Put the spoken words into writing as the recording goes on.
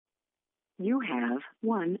You have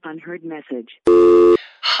one unheard message.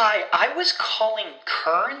 Hi, I was calling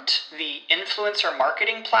Current, the influencer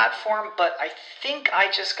marketing platform, but I think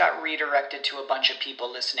I just got redirected to a bunch of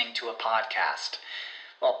people listening to a podcast.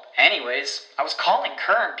 Well, anyways, I was calling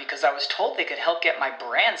Current because I was told they could help get my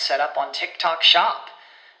brand set up on TikTok Shop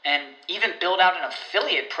and even build out an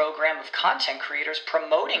affiliate program of content creators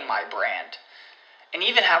promoting my brand. And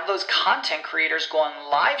even have those content creators go on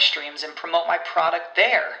live streams and promote my product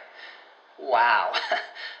there. Wow,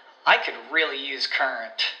 I could really use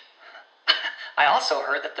Current. I also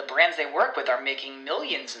heard that the brands they work with are making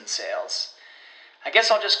millions in sales. I guess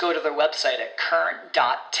I'll just go to their website at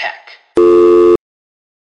current.tech.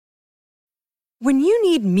 When you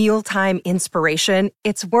need mealtime inspiration,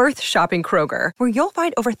 it's worth shopping Kroger, where you'll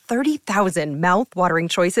find over 30,000 mouth-watering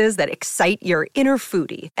choices that excite your inner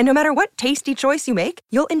foodie. And no matter what tasty choice you make,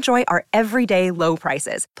 you'll enjoy our everyday low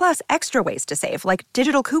prices, plus extra ways to save, like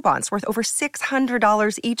digital coupons worth over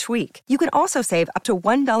 $600 each week. You can also save up to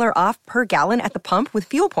 $1 off per gallon at the pump with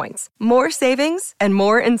fuel points. More savings and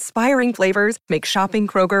more inspiring flavors make shopping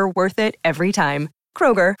Kroger worth it every time.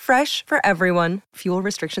 Kroger, fresh for everyone. Fuel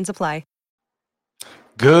restrictions apply.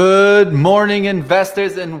 Good morning,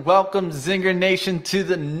 investors, and welcome, Zinger Nation, to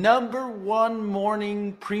the #1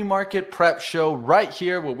 morning pre-market prep show right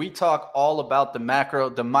here, where we talk all about the macro,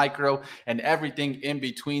 the micro, and everything in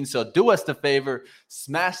between. So do us the favor,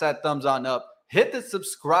 smash that thumbs on up, hit the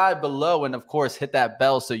subscribe below, and of course, hit that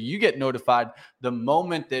bell so you get notified the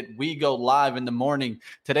moment that we go live in the morning.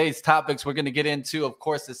 Today's topics we're going to get into, of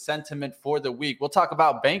course, the sentiment for the week. We'll talk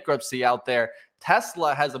about bankruptcy out there.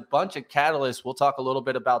 Tesla has a bunch of catalysts. We'll talk a little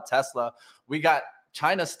bit about Tesla. We got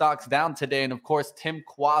China stocks down today. And of course, Tim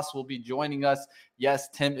Kwas will be joining us. Yes,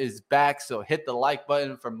 Tim is back. So hit the like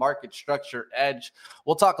button for Market Structure Edge.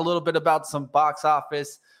 We'll talk a little bit about some box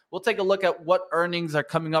office. We'll take a look at what earnings are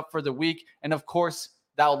coming up for the week. And of course,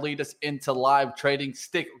 that'll lead us into live trading.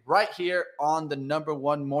 Stick right here on the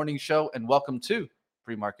 #1 morning show. And welcome to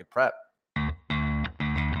Pre-Market Prep.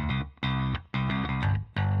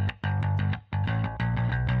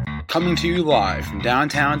 Coming to you live from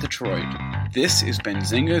downtown Detroit, this is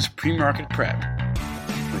Benzinga's Pre-Market Prep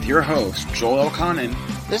with your host, Joel Elconin.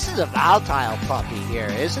 This is a volatile puppy here,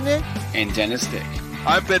 isn't it? And Dennis Dick.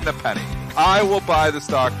 I'm bidding a penny. I will buy the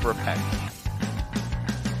stock for a penny.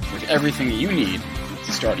 With everything you need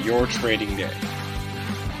to start your trading day.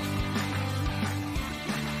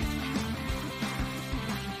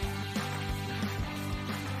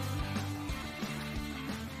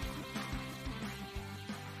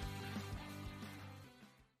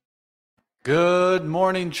 Good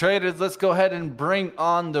morning, traders. Let's go ahead and bring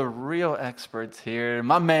on the real experts here.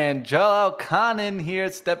 My man, Joel Elconin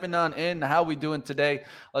here, stepping on in. How we doing today?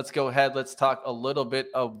 Let's go ahead. Let's talk a little bit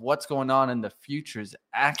of what's going on in the futures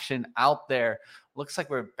action out there. Looks like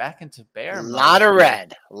we're back into bear mode. A lot of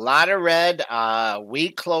red. We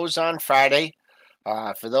close on Friday.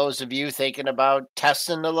 For those of you thinking about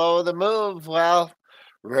testing the low of the move, well,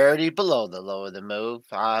 we're already below the low of the move.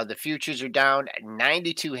 The futures are down at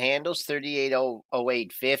 92 handles,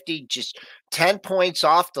 38.0850, just 10 points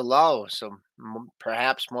off the low. So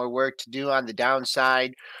perhaps more work to do on the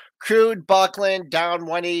downside. Crude buckling down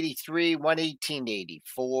 183,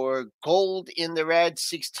 118.84. Gold in the red,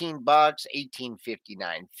 $16,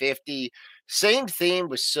 1859.50. Same theme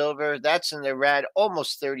with silver. That's in the red,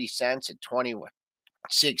 almost 30 cents at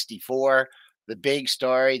 21.64. The big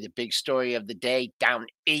story of the day, down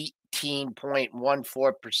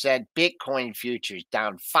 18.14%. Bitcoin futures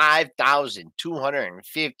down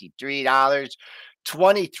 $5,253,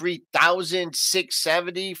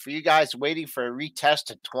 23,670 for you guys waiting for a retest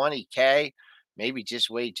to 20K. Maybe just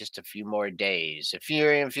wait just a few more days.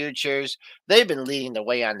 Ethereum futures, they've been leading the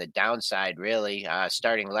way on the downside, really,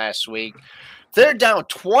 starting last week. They're down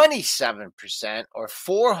 27% or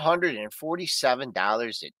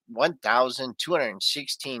 $447 at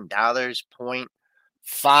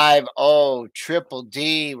 $1,216.50. Triple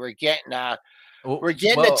D. We're getting a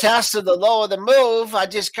test of the low of the move. I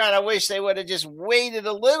just kind of wish they would have just waited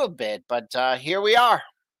a little bit, but here we are.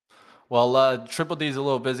 Well, Triple D's a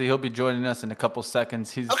little busy. He'll be joining us in a couple seconds.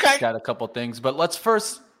 He's got a couple things, but let's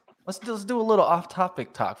just do a little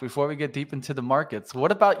off-topic talk before we get deep into the markets.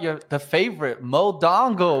 What about the favorite, Mo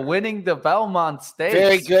Dongle, winning the Belmont Stakes?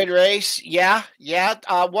 Very good race. Yeah.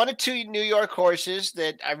 One or two New York horses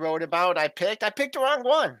that I wrote about. I picked the wrong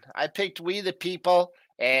one. I picked We the People,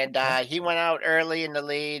 and he went out early in the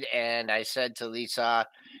lead, and I said to Lisa,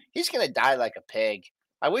 he's going to die like a pig.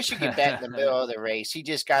 I wish you could bet in the middle of the race. He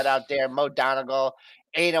just got out there. Mo Donegal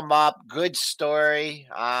ate him up. Good story.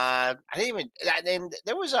 I didn't even. And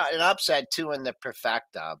there was an upset too in the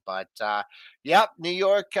Perfecta, but yep, New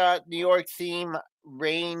York theme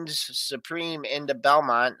reigns supreme into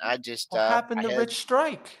Belmont. I just What happened to Rich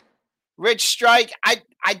Strike? Rich Strike, I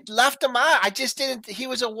left him out. I just didn't. He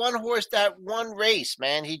was a one horse that one race,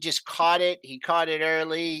 man. He just caught it. He caught it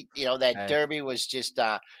early. That Derby was just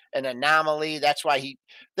an anomaly. That's why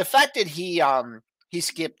the fact that he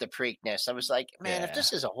skipped the Preakness. I was like, man, if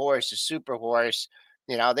this is a horse, a super horse,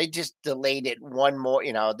 they just delayed it one more.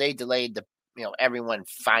 They delayed everyone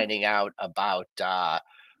finding out about the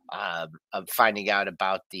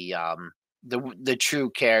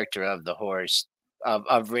true character of the horse.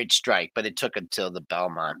 Of Rich Strike, but it took until the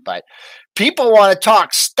Belmont. But people want to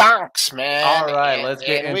talk stonks, man. All right, let's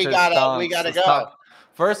get into stonks. We gotta go.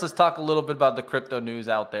 First, let's talk a little bit about the crypto news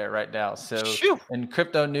out there right now. So in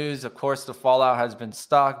crypto news, of course, the fallout has been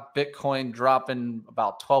stock. Bitcoin dropping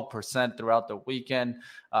about 12% throughout the weekend,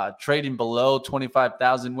 trading below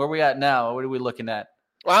 25,000. Where are we at now? What are we looking at?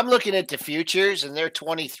 Well, I'm looking at the futures, and they're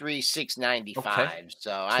 23,695. Okay.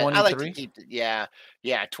 So I like to keep it. Yeah,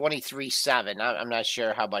 23.7. I'm not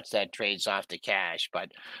sure how much that trades off to cash,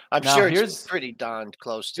 but I'm sure it's pretty darn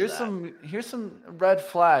close to that. Here's some red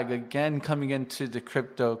flag again coming into the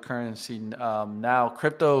cryptocurrency now.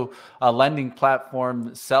 Crypto lending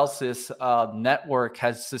platform Celsius Network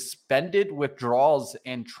has suspended withdrawals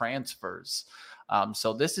and transfers.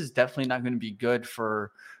 So this is definitely not going to be good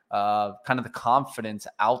for kind of the confidence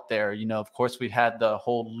out there. Of course, we had the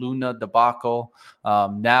whole Luna debacle.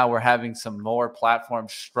 Now we're having some more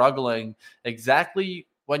platforms struggling exactly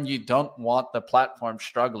when you don't want the platform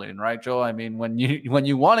struggling, right, Joel? I mean, when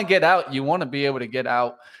you want to get out, you want to be able to get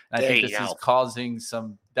out. And I think this is causing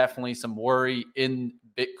definitely some worry in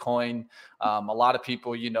Bitcoin. A lot of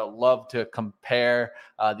people, love to compare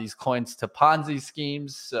these coins to Ponzi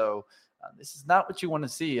schemes. So this is not what you want to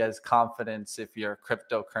see as confidence if you're a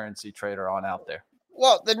cryptocurrency trader on out there.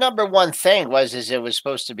 Well, the number one thing is it was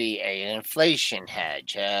supposed to be an inflation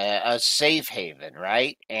hedge, a safe haven,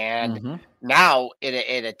 right? And now at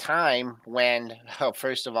a time when,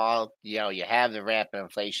 first of all, you have the rapid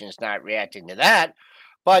inflation, it's not reacting to that.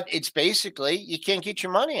 But it's basically you can't get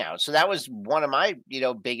your money out. So that was one of my,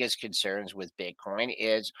 biggest concerns with Bitcoin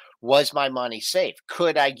was my money safe?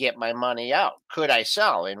 Could I get my money out? Could I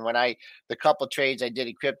sell? And the couple trades I did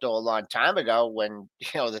in crypto a long time ago, when,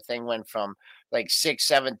 the thing went from like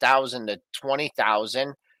 6,000-7,000 to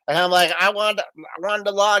 20,000. And I'm like, I wanted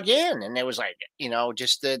to log in. And it was like,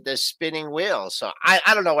 just the spinning wheel. So I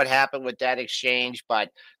don't know what happened with that exchange,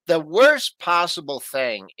 but the worst possible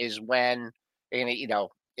thing is when, and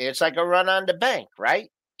it's like a run on the bank, right?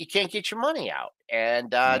 You can't get your money out.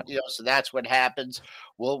 And, so that's what happens.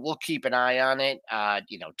 We'll keep an eye on it.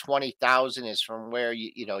 20,000 is from where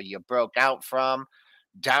you broke out from,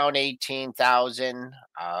 down 18,000.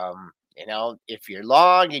 If you're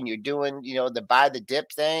long and you're doing, the buy the dip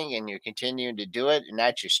thing and you're continuing to do it and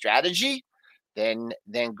that's your strategy, then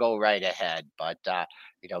go right ahead. But,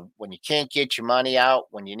 when you can't get your money out,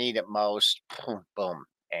 when you need it most, boom, boom.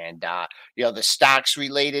 And, the stocks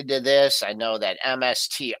related to this, I know that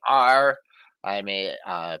MSTR, all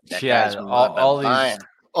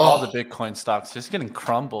the Bitcoin stocks just getting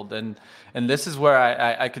crumbled. And this is where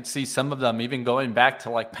I could see some of them even going back to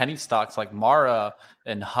like penny stocks like Mara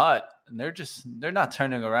and Hut. And they're not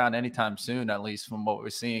turning around anytime soon, at least from what we're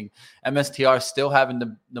seeing. MSTR still having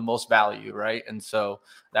the most value, right? And so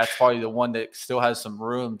that's probably the one that still has some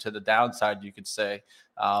room to the downside, you could say.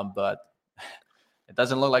 But it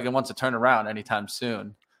doesn't look like it wants to turn around anytime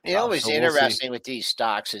soon. What's interesting with these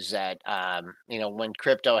stocks is that, when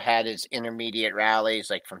crypto had its intermediate rallies,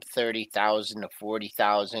 like from 30,000 to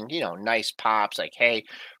 40,000, nice pops, like, hey,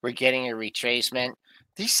 we're getting a retracement.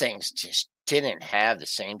 These things just didn't have the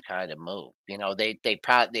same kind of move.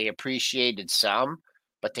 They appreciated some,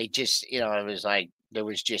 but they just, it was like there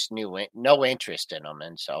was just no interest in them.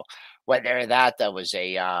 And so whether that was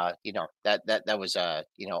a, that was a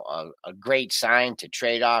great sign to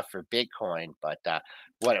trade off for Bitcoin. But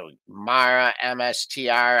Mara,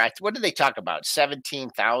 MSTR, what did they talk about?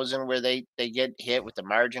 17,000 where they get hit with the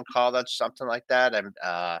margin call. That's something like that. And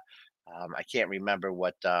I can't remember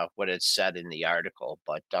what it said in the article,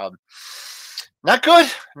 but not good.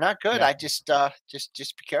 Yeah. I just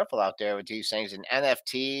be careful out there with these things. And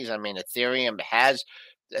NFTs, I mean, Ethereum's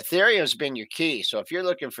been your key. So if you're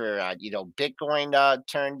looking for, Bitcoin to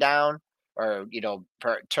turn down or,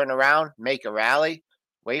 turn around, make a rally,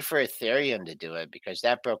 wait for Ethereum to do it because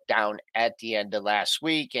that broke down at the end of last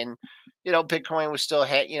week. And, Bitcoin was still,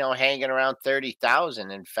 hanging around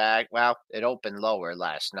 30,000. In fact, well, it opened lower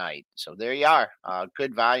last night. So there you are.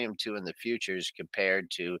 Good volume too in the futures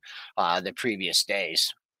compared to the previous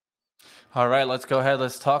days. All right, let's go ahead.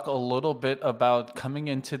 Let's talk a little bit about coming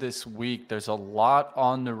into this week. There's a lot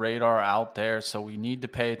on the radar out there, so we need to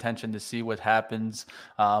pay attention to see what happens.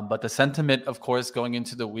 But the sentiment, of course, going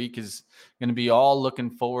into the week is going to be all looking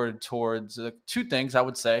forward towards two things, I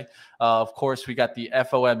would say. Of course, we got the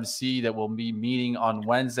FOMC that will be meeting on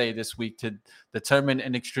Wednesday this week to determine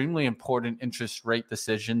an extremely important interest rate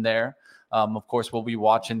decision there. Of course, we'll be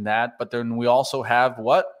watching that. But then we also have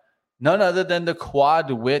what? None other than the Quad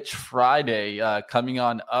Witch Friday coming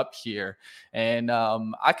on up here. And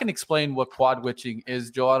I can explain what quad witching is,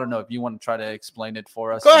 Joe. I don't know if you want to try to explain it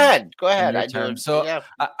for us. Go ahead. I do. So yeah.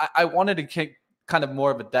 I wanted to kick kind of more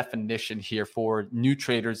of a definition here for new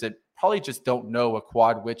traders that probably just don't know what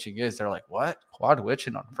quad witching is. They're like, what? Quad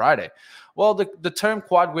witching on Friday? Well, the term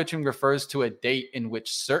quad witching refers to a date in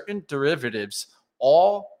which certain derivatives,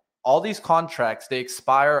 all these contracts, they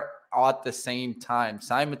expire at the same time,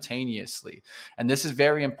 simultaneously. And this is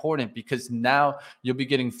very important because now you'll be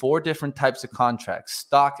getting 4 different types of contracts: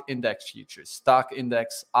 stock index futures, stock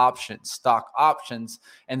index options, stock options,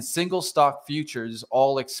 and single stock futures,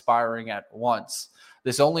 all expiring at once.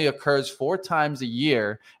 This only occurs 4 times a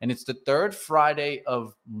year, and it's the 3rd Friday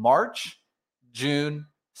of March, June,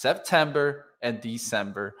 September, and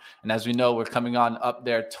December. And as we know, we're coming on up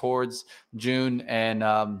there towards June,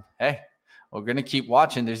 and hey, we're going to keep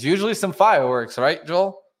watching. There's usually some fireworks, right,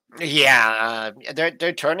 Joel? Yeah,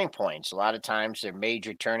 they're turning points. A lot of times they're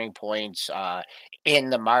major turning points in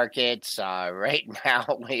the markets. Right now,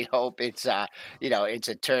 we hope it's it's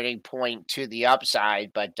a turning point to the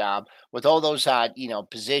upside. But with all those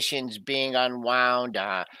positions being unwound,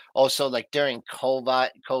 also like during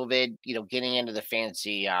COVID, getting into the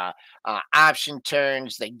fancy option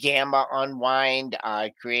turns, the gamma unwind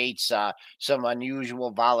creates some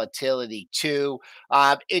unusual volatility too.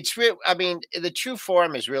 It's real. I mean, the true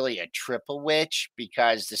form is really a triple witch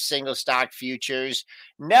because the single stock futures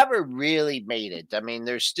never really made it. I mean,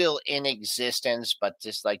 they're still in existence, but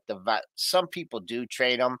just like some people do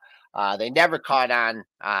trade them. They never caught on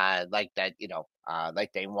like that,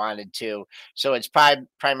 like they wanted to. So it's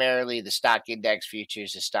primarily the stock index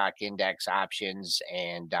futures, the stock index options,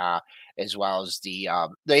 and as well as the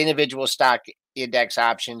individual stock index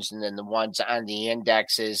options, and then the ones on the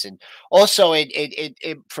indexes. And also it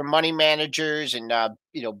for money managers and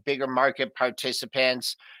bigger market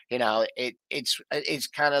participants, it's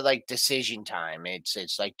kind of like decision time.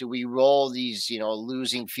 It's like, do we roll these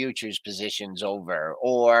losing futures positions over,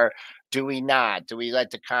 or do we not? Do we let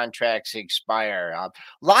the contracts expire? A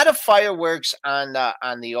lot of fireworks on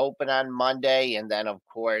the open on Monday, and then of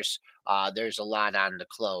course there's a lot on the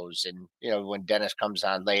close. And when Dennis comes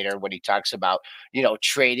on later, when he talks about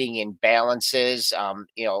trading imbalances,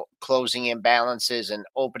 closing imbalances and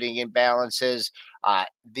opening imbalances,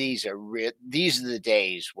 these are the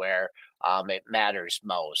days where it matters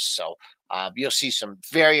most. So you'll see some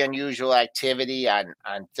very unusual activity on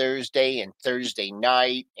Thursday and Thursday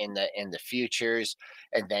night in the futures,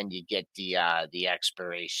 and then you get the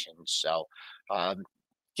expiration. So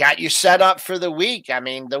got you set up for the week. I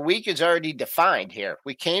mean, the week is already defined here.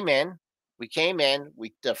 We came in.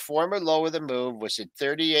 The former low of the move was at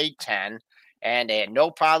 38.10, and they had no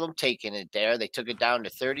problem taking it there. They took it down to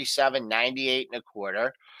 37.98 and a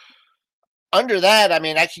quarter. Under that, I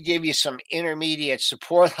mean, I could give you some intermediate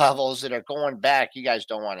support levels that are going back. You guys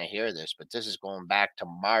don't want to hear this, but this is going back to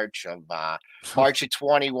March of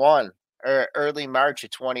 21, or early March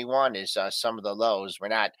of 21 is some of the lows. We're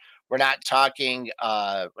not talking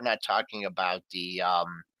about the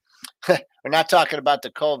we're not talking about the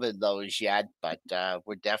COVID lows yet, but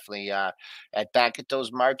we're definitely back at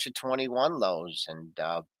those March of 21 lows, and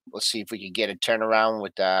we'll see if we can get a turnaround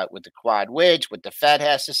with the quad witch, what the Fed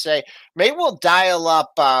has to say. Maybe we'll dial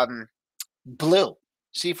up blue.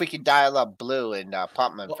 See if we can dial up blue and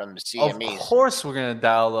Putman from the CMEs. Of course we're going to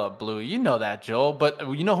dial up blue. You know that, Joel. But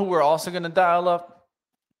you know who we're also going to dial up?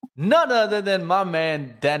 None other than my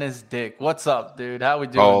man, Dennis Dick. What's up, dude? How we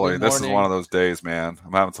doing? Holy, this is one of those days, man.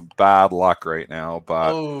 I'm having some bad luck right now,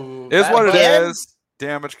 but it is what it is.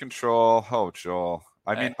 Damage control. Oh, Joel.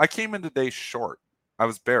 I mean, I came in today short. I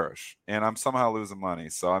was bearish, and I'm somehow losing money.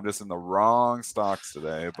 So I'm just in the wrong stocks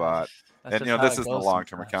today. But this is the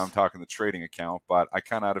long-term account. I'm talking the trading account, but I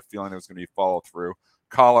kind of had a feeling it was going to be follow through.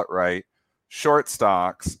 Call it right. Short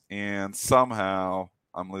stocks, and somehow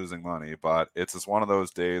I'm losing money. But it's just one of those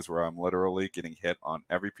days where I'm literally getting hit on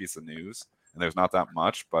every piece of news, and there's not that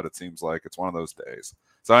much, but it seems like it's one of those days.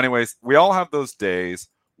 So anyways, we all have those days.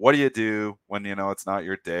 what do you do when, it's not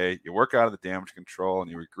your day? You work out of the damage control and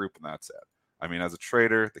you regroup, and that's it. I mean, as a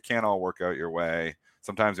trader, they can't all work out your way.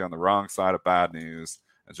 Sometimes you're on the wrong side of bad news.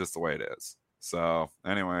 It's just the way it is. So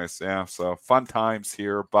anyways, yeah, so fun times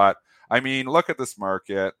here. But I mean, look at this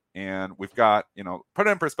market, and we've got, put it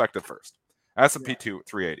in perspective first. S&P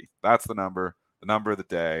 380, that's the number of the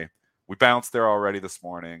day. We bounced there already this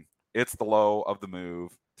morning. It's the low of the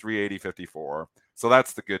move, 380.54. So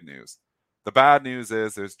that's the good news. The bad news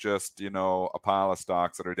is there's just, a pile of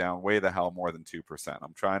stocks that are down way the hell more than 2%.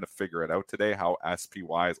 I'm trying to figure it out today how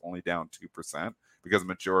SPY is only down 2%, because the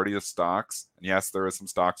majority of stocks, and yes, there is some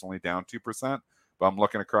stocks only down 2%, but I'm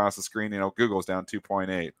looking across the screen, Google's down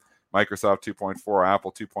 2.8, Microsoft 2.4,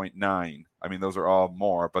 Apple 2.9. I mean, those are all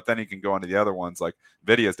more, but then you can go into the other ones, like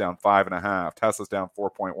Nvidia's down 5.5, Tesla's down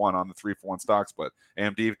 4.1 on the 3-for-1 stock split,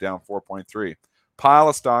 AMD down 4.3. Pile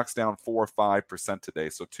of stocks down 4 or 5% today.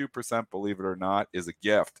 So 2%, believe it or not, is a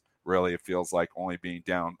gift. Really, it feels like only being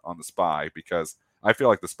down on the SPY, because I feel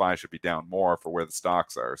like the SPY should be down more for where the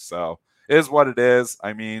stocks are. So it is what it is.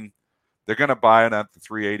 I mean, they're going to buy it at the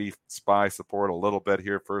 380 SPY support a little bit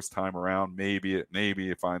here first time around. Maybe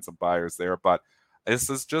you find some buyers there, but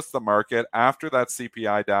this is just the market. After that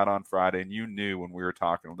CPI data on Friday, and you knew when we were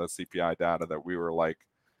talking about that CPI data that we were like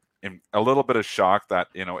in a little bit of shock that,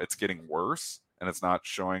 it's getting worse and it's not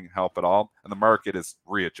showing help at all. And the market is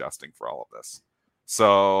readjusting for all of this.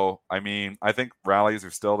 So, I mean, I think rallies are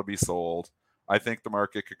still to be sold. I think the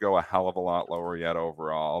market could go a hell of a lot lower yet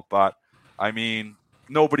overall. But, I mean,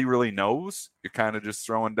 nobody really knows. You're kind of just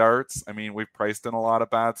throwing darts. I mean, we've priced in a lot of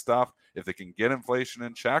bad stuff. If they can get inflation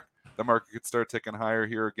in check, the market could start ticking higher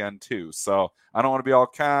here again too. So I don't want to be all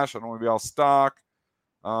cash. I don't want to be all stock.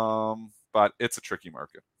 But it's a tricky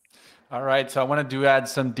market. All right. So I want to add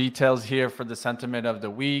some details here for the sentiment of the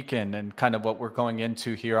week and kind of what we're going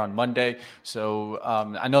into here on Monday. So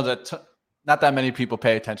I know that not that many people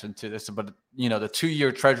pay attention to this, but, the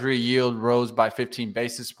 2-year Treasury yield rose by 15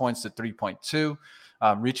 basis points to 3.2,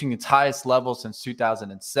 reaching its highest level since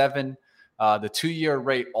 2007. The 2-year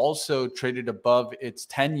rate also traded above its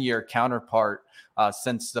 10-year counterpart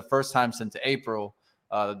since the first time since April.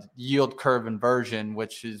 Yield curve inversion,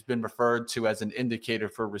 which has been referred to as an indicator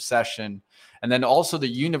for recession. And then also the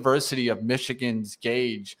University of Michigan's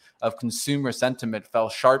gauge of consumer sentiment fell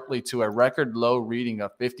sharply to a record low reading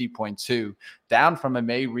of 50.2, down from a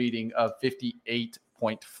May reading of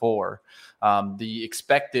 58.4. The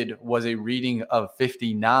expected was a reading of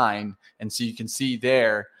 59. And so you can see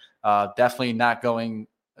there, definitely not going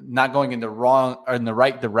in the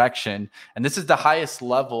right direction. And this is the highest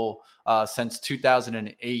level since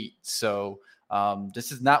 2008. So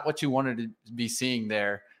this is not what you wanted to be seeing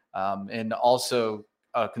there. And also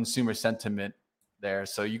consumer sentiment there.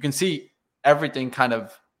 So you can see everything kind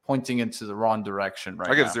of pointing into the wrong direction right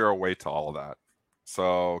now. I give zero weight to all of that.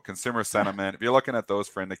 So consumer sentiment, if you're looking at those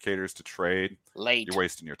for indicators to trade, you're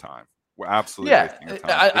wasting your time. We're absolutely wasting your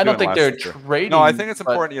time. I don't think they're trading. No, I think it's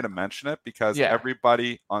important you to mention it, because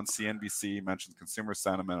everybody on CNBC mentions consumer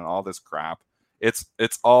sentiment and all this crap. It's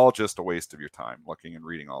all just a waste of your time looking and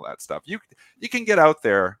reading all that stuff. You can get out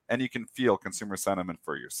there and you can feel consumer sentiment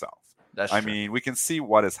for yourself. I mean, we can see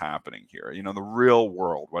what is happening here, the real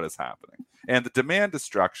world, what is happening. And the demand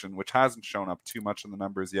destruction, which hasn't shown up too much in the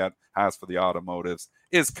numbers yet, has for the automotives,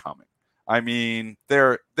 is coming. I mean,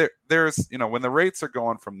 there's, when the rates are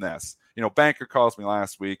going from this, banker calls me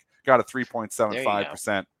last week, got a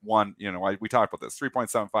 3.75% we talked about this,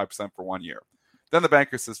 3.75% for 1 year. Then the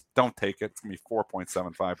banker says, don't take it. It's going to be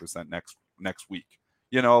 4.75% next week.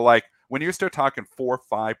 When you start talking 4 or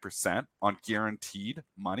 5% on guaranteed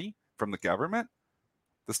money from the government,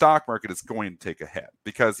 the stock market is going to take a hit,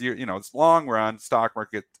 because it's long run stock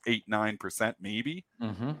market 8-9% maybe.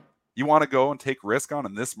 Mm-hmm. You want to go and take risk on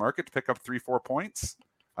in this market to pick up 3-4 points?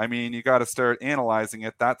 I mean, you got to start analyzing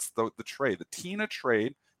it. That's the trade. The TINA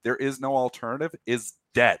trade, there is no alternative, is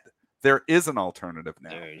dead. There is an alternative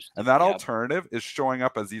now. And that alternative is showing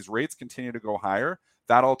up as these rates continue to go higher.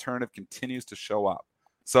 That alternative continues to show up.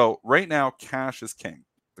 So right now, cash is king.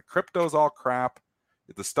 The crypto's all crap.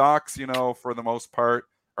 The stocks, for the most part,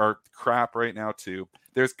 are crap right now too.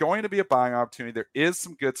 There's going to be a buying opportunity. There is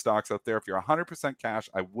some good stocks out there. If you're 100% cash,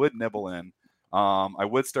 I would nibble in. I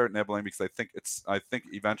would start nibbling, because I think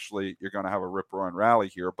eventually you're going to have a rip roaring rally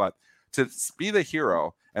here. But to be the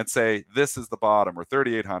hero and say this is the bottom, or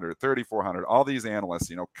 3,800, 3,400, all these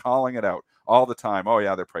analysts, calling it out all the time. Oh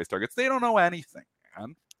yeah, they're price targets. They don't know anything,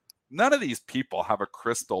 man. None of these people have a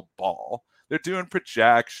crystal ball. They're doing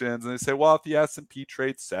projections, and they say, well, if the S&P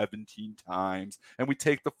trades 17 times and we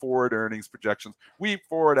take the forward earnings projections, we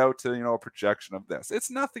forward out to, a projection of this.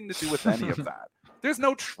 It's nothing to do with any of that. There's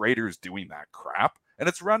no traders doing that crap, and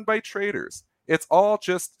it's run by traders. It's all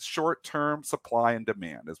just short-term supply and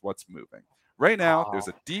demand is what's moving. Right now, there's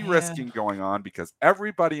a de-risking going on because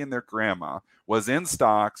everybody and their grandma was in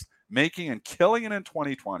stocks, making and killing it in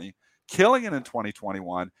 2020, killing it in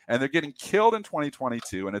 2021, and they're getting killed in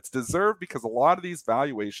 2022, and it's deserved because a lot of these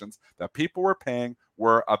valuations that people were paying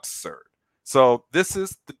were absurd. So this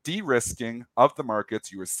is the de-risking of the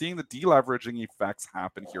markets. You are seeing the deleveraging effects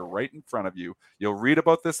happen here right in front of you. You'll read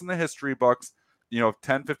about this in the history books,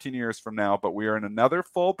 10, 15 years from now, but we are in another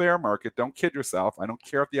full bear market. Don't kid yourself. I don't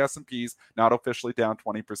care if the S&P's not officially down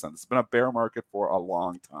 20%. This has been a bear market for a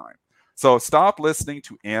long time. So stop listening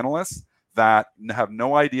to analysts that have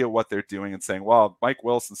no idea what they're doing and saying, well, Mike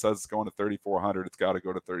Wilson says it's going to 3,400. It's got to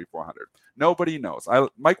go to 3,400. Nobody knows.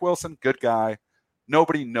 Mike Wilson, good guy.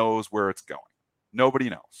 Nobody knows where it's going. Nobody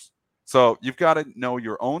knows. So you've got to know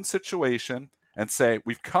your own situation and say,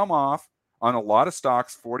 we've come off on a lot of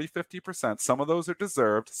stocks, 40, 50%. Some of those are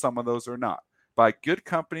deserved. Some of those are not. Buy good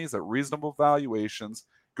companies at reasonable valuations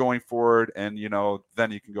going forward, and,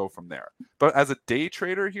 then you can go from there. But as a day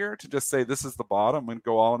trader here, to just say this is the bottom, I'm going to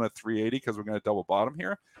go all in at 380 because we're going to double bottom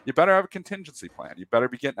here, you better have a contingency plan. You better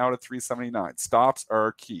be getting out at 379. Stops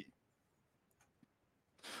are key.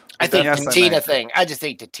 I think the Tina thing. I just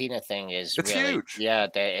think the Tina thing is really huge. Yeah,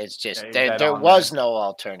 it's just there was no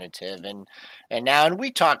alternative, and now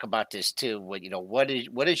we talk about this too. What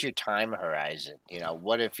is your time horizon?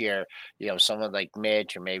 What if you're someone like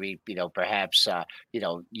Mitch, or maybe perhaps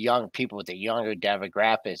young people with the younger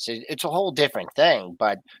demographics? It's a whole different thing.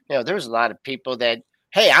 But there's a lot of people that,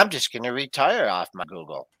 hey, I'm just going to retire off my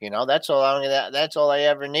Google. That's all I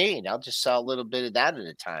ever need. I'll just sell a little bit of that at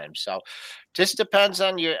a time. So just depends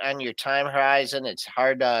on your time horizon. It's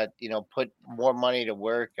hard to, put more money to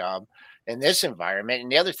work in this environment.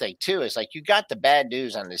 And the other thing too is, like, you got the bad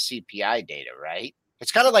news on the CPI data, right?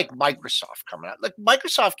 It's kind of like Microsoft coming out. Like,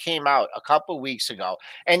 Microsoft came out a couple of weeks ago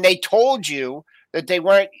and they told you that they're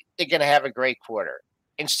going to have a great quarter.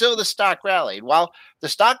 And still the stock rallied. Well, the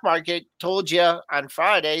stock market told you on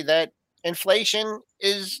Friday that inflation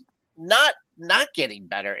is not getting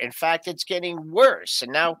better. In fact, it's getting worse.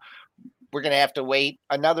 And now we're going to have to wait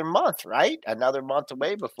another month, right? Another month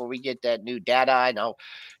away before we get that new data. I know,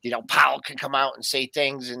 Powell can come out and say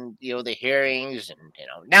things and, the hearings, and,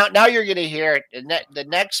 now you're going to hear it. The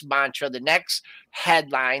next mantra, the next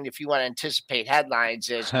headline, if you want to anticipate headlines,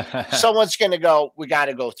 is someone's going to go, we got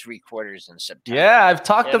to go 3 quarters in September. Yeah, I've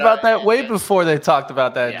talked about that way before they talked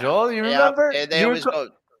about that, Joel. You remember? They always go.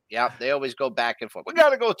 Yeah, they always go back and forth. We got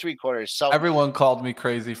to go 3 quarters. So everyone called me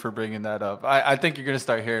crazy for bringing that up. I think you're going to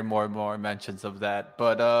start hearing more and more mentions of that.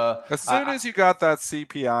 But as soon as you got that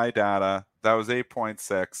CPI data, that was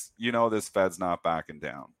 8.6. This Fed's not backing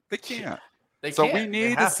down. They can't. We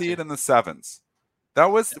need to see it in the 7s.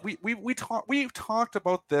 That was we talked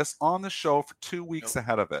about this on the show for 2 weeks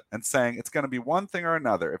ahead of it, and saying it's going to be one thing or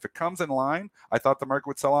another. If it comes in line, I thought the market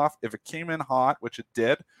would sell off. If it came in hot, which it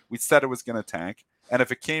did, we said it was going to tank. And if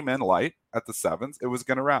it came in light at the 7s, it was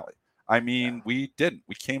going to rally. I mean, we didn't.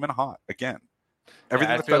 We came in hot again.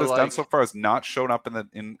 Everything the Fed has done so far has not shown up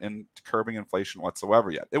in curbing inflation whatsoever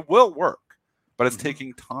yet. It will work, but it's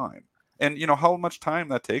taking time. And how much time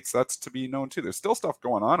that takes, that's to be known too. There's still stuff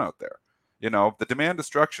going on out there. The demand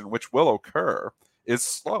destruction, which will occur, is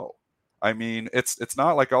slow. I mean, it's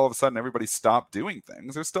not like all of a sudden everybody stopped doing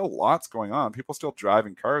things. There's still lots going on. People still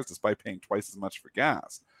driving cars despite paying twice as much for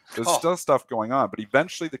gas. There's still stuff going on, but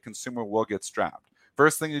eventually the consumer will get strapped.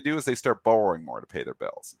 First thing they do is they start borrowing more to pay their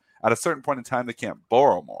bills. At a certain point in time, they can't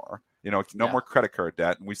borrow more. More credit card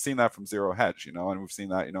debt, and we've seen that from Zero Hedge. And we've seen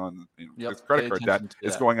that. Credit card debt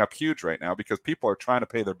is going up huge right now because people are trying to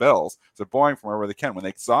pay their bills, so they're borrowing from wherever they can. When they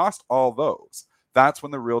exhaust all those, that's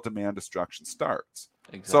when the real demand destruction starts.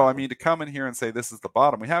 Exactly. So, I mean, to come in here and say this is the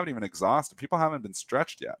bottom, we haven't even exhausted. People haven't been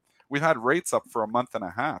stretched yet. We've had rates up for a month and a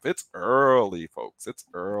half. It's early, folks.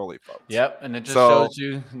 Yep, and it just shows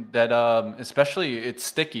you that especially it's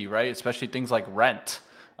sticky, right? Especially things like rent.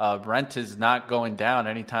 Rent is not going down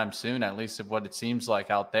anytime soon, at least of what it seems like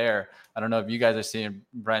out there. I don't know if you guys are seeing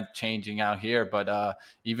rent changing out here, but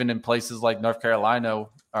even in places like North Carolina,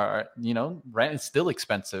 rent is still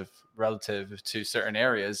expensive relative to certain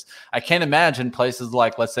areas. I can't imagine places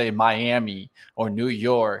like, let's say, Miami or New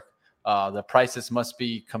York. The prices must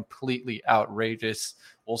be completely outrageous.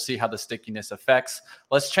 We'll see how the stickiness affects.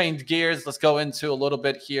 Let's change gears. Let's go into a little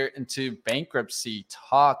bit here into bankruptcy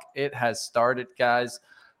talk. It has started, guys.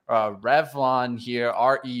 Revlon here,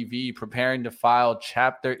 REV, preparing to file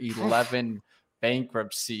Chapter 11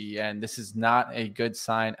 bankruptcy, and this is not a good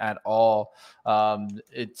sign at all.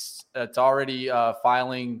 It's already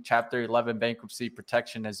filing Chapter 11 bankruptcy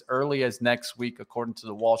protection as early as next week, according to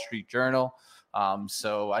the Wall Street Journal.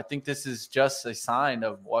 So I think this is just a sign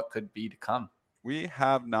of what could be to come. We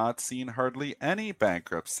have not seen hardly any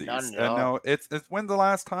bankruptcies. None at And all. no, it's when the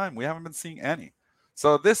last time we haven't been seeing any.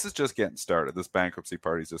 So this is just getting started. This bankruptcy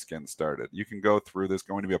party is just getting started. You can go through. There's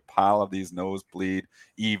going to be a pile of these nosebleed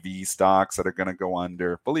EV stocks that are going to go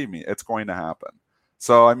under. Believe me, it's going to happen.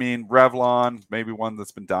 So, I mean, Revlon, maybe one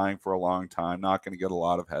that's been dying for a long time, not going to get a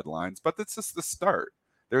lot of headlines, but it's just the start.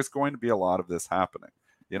 There's going to be a lot of this happening.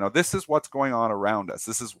 This is what's going on around us.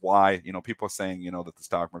 This is why, people are saying, that the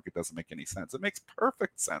stock market doesn't make any sense. It makes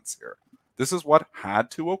perfect sense here. This is what had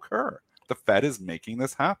to occur. The Fed is making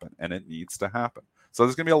this happen, and it needs to happen. So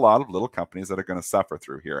there's going to be a lot of little companies that are going to suffer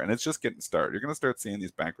through here, and it's just getting started. You're going to start seeing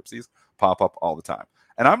these bankruptcies pop up all the time.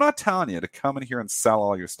 And I'm not telling you to come in here and sell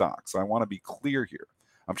all your stocks. So I want to be clear here.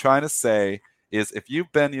 I'm trying to say is if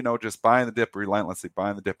you've been, just buying the dip, relentlessly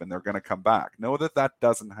buying the dip, and they're going to come back, know that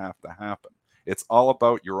doesn't have to happen. It's all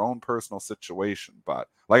about your own personal situation. But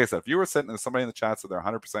like I said, if you were sitting and somebody in the chat said they're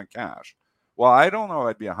 100% cash, well, I don't know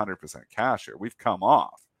if I'd be 100% cash here. We've come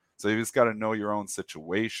off. So you just got to know your own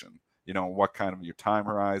situation, what kind of your time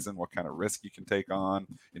horizon, what kind of risk you can take on.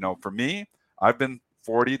 For me, I've been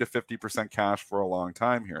 40 to 50% cash for a long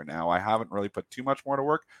time here now. I haven't really put too much more to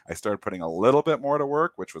work. I started putting a little bit more to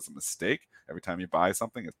work, which was a mistake. Every time you buy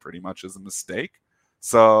something, it pretty much is a mistake.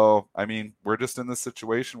 So, I mean, we're just in this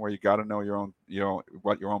situation where you got to know your own,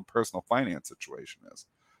 what your own personal finance situation is.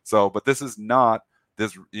 So, but this is not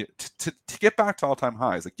this to get back to all-time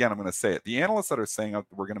highs. Again, I'm going to say it. The analysts that are saying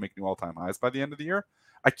we're going to make new all-time highs by the end of the year,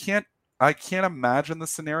 I can't imagine the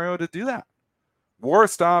scenario to do that. War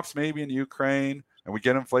stops maybe in Ukraine and we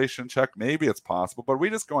get inflation check. Maybe it's possible, but are we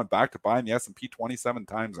just going back to buying the S&P 27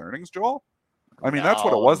 times earnings, Joel? I mean, that's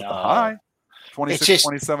what it was at the high.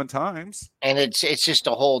 27 times. And it's just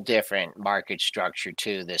a whole different market structure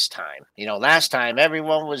too this time. Last time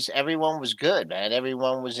everyone was good, man.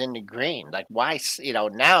 Everyone was in the green. Like why,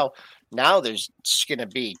 now there's going to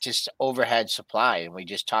be just overhead supply, and we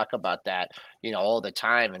just talk about that, all the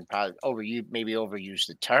time, and probably overuse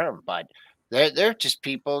the term, but they're just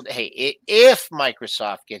people. Hey, if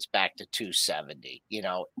Microsoft gets back to 270,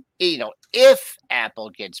 if Apple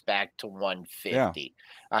gets back to 150,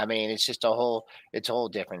 I mean, it's just a whole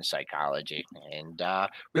different psychology. And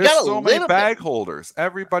there's so many bag holders.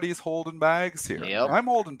 Everybody's holding bags here. Yep. I'm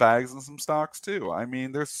holding bags in some stocks too. I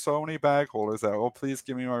mean, there's so many bag holders that, please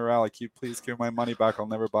give me my rally. Please give me my money back. I'll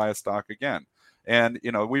never buy a stock again. And,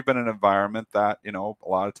 we've been in an environment that, a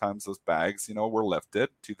lot of times those bags, were lifted.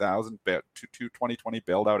 2020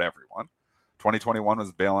 bailed out everyone. 2021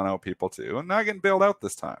 was bailing out people too. And not getting bailed out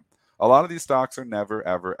this time. A lot of these stocks are never,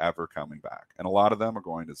 ever, ever coming back. And a lot of them are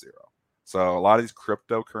going to zero. So a lot of these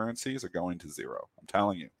cryptocurrencies are going to zero. I'm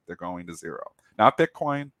telling you, they're going to zero. Not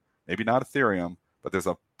Bitcoin, maybe not Ethereum, but there's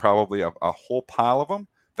probably a whole pile of them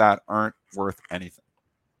that aren't worth anything.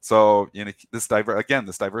 So, this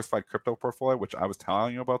diversified crypto portfolio, which I was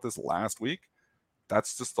telling you about this last week,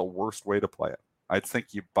 that's just the worst way to play it. I think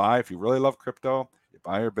if you really love crypto, you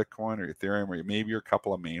buy your Bitcoin or your Ethereum or maybe your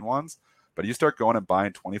couple of main ones, but you start going and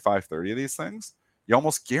buying 25, 30 of these things, you're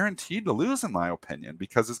almost guaranteed to lose, in my opinion,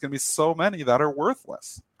 because there's going to be so many that are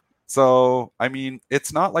worthless. So, I mean,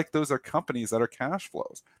 it's not like those are companies that are cash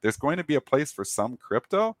flows. There's going to be a place for some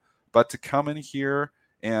crypto, but to come in here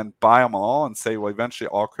and buy them all and say, well, eventually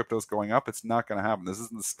all crypto is going up, it's not going to happen. This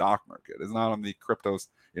isn't the stock market. It's not on the cryptos.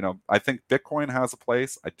 I think Bitcoin has a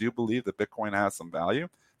place. I do believe that Bitcoin has some value.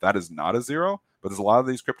 That is not a zero, but there's a lot of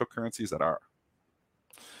these cryptocurrencies that are.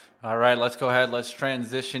 All right, let's go ahead. Let's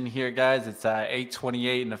transition here, guys. It's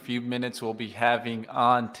 8:28. In a few minutes, we'll be having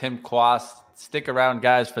on Tim Quast. Stick around,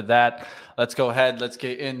 guys, for that. Let's go ahead. Let's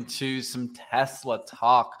get into some Tesla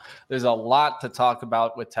talk. There's a lot to talk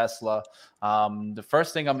about with Tesla. The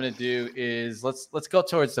first thing I'm going to do is let's go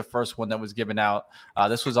towards the first one that was given out.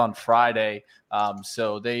 This was on Friday.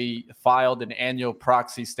 So they filed an annual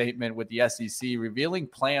proxy statement with the SEC revealing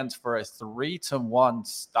plans for a 3-to-1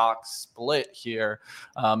 stock split here.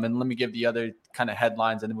 And let me give the other kind of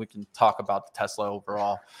headlines, and then we can talk about the Tesla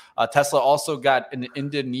overall. Tesla also got an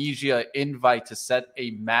Indonesia invite to set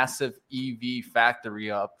a massive EV factory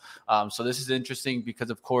up. So this is interesting because,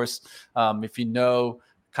 of course, if you know,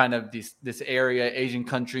 kind of this area, Asian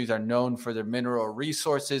countries are known for their mineral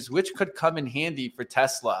resources, which could come in handy for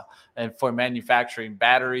Tesla and for manufacturing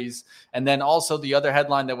batteries. And then also the other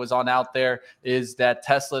headline that was on out there is that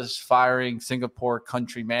Tesla's firing Singapore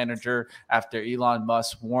country manager after Elon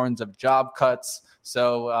Musk warns of job cuts.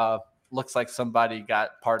 So looks like somebody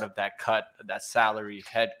got part of that cut, that salary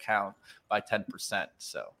head count by 10%.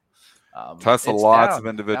 So Tesla, lots of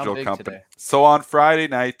individual companies. So on Friday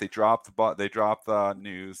night, they dropped the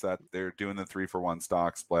news that they're doing the 3-for-1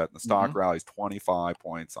 stock split, and the stock rallies 25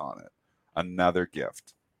 points on it. Another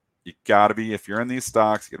gift. You got to be, if you're in these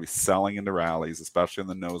stocks, you got to be selling into rallies, especially in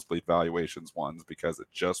the nosebleed valuations ones, because it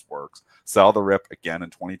just works. Sell the rip again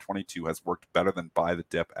in 2022 has worked better than buy the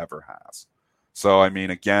dip ever has. So, I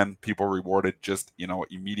mean, again, people rewarded just,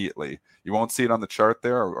 immediately. You won't see it on the chart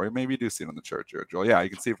there, or maybe you do see it on the chart, Joel. Yeah, you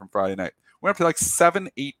can see it from Friday night. Went up to like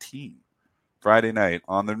 718 Friday night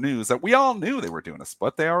on the news that we all knew they were doing a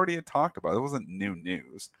split. They already had talked about it. It wasn't new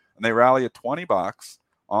news. And they rally at $20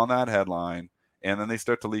 on that headline. And then they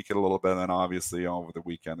start to leak it a little bit. And then obviously over the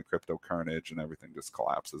weekend, the crypto carnage and everything just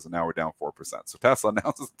collapses. And now we're down 4%. So Tesla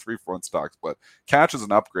announces the 3-for-1 stock split. Catches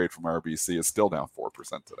an upgrade from RBC, is still down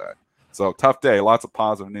 4% today. So tough day, lots of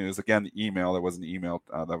positive news. Again, the email, there was an email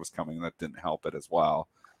that was coming that didn't help it as well,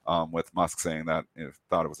 with Musk saying that he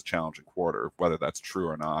thought it was a challenging quarter. Whether that's true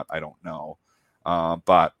or not, I don't know.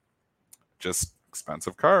 But just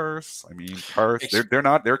expensive cars. I mean, cars,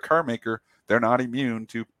 they're a car maker. They're not immune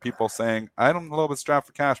to people saying, I'm a little bit strapped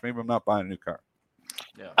for cash. Maybe I'm not buying a new car.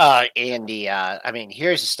 Yeah. Andy, I mean,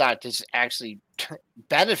 here's a stock that's actually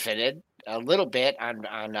benefited a little bit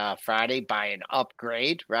on Friday by an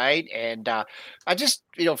upgrade, right? And I just,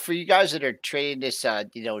 for you guys that are trading this,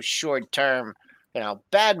 short term,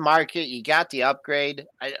 bad market, you got the upgrade.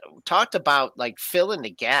 I talked about like filling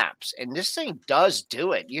the gaps, and this thing does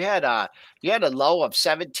do it. You had a low of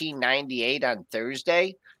 1798 on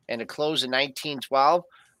Thursday and a close of 1912.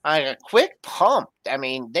 A quick pump. I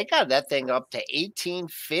mean, they got that thing up to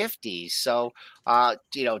 1850. So,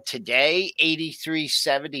 today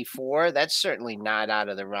 83.74. That's certainly not out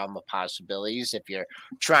of the realm of possibilities if you're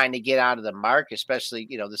trying to get out of the mark, especially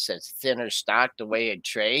this is thinner stock the way it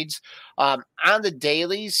trades. On the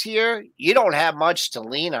dailies here, you don't have much to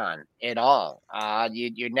lean on at all.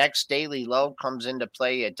 Your next daily low comes into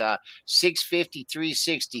play at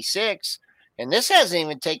 653.66. And this hasn't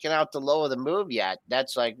even taken out the low of the move yet.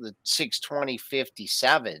 That's like the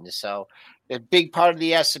 620.57. So a big part of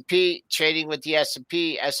the S&P, trading with the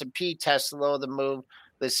S&P. S&P tests the low of the move.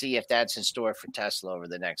 Let's see if that's in store for Tesla over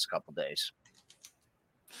the next couple of days.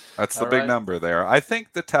 That's the big number there. I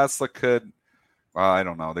think the Tesla could, I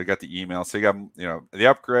don't know. They got the email. So you got, the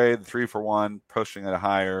upgrade, the 3-for-1, pushing it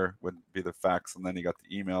higher would be the facts. And then you got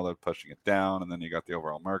the email that pushing it down. And then you got the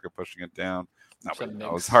overall market pushing it down. Nobody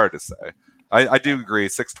knows. It's hard to say. I do agree.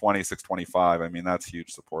 620, 625. I mean, that's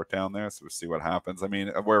huge support down there. So we'll see what happens. I mean,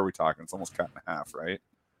 where are we talking? It's almost cut in half, right?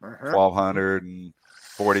 $1,243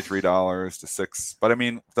 to $6. But I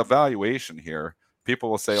mean, the valuation here, people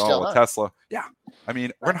will say, Tesla. Yeah. I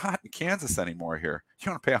mean, we're not in Kansas anymore here.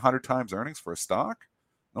 You want to pay 100 times earnings for a stock?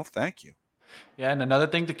 No, thank you. Yeah, and another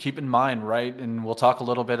thing to keep in mind, right? And we'll talk a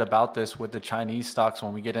little bit about this with the Chinese stocks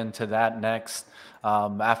when we get into that next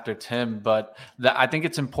after Tim. But I think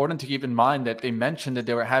it's important to keep in mind that they mentioned that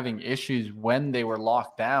they were having issues when they were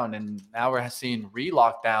locked down. And now we're seeing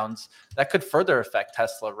re-lockdowns that could further affect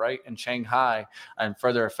Tesla, right? In Shanghai, and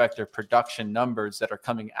further affect their production numbers that are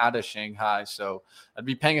coming out of Shanghai. So I'd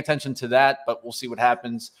be paying attention to that, but we'll see what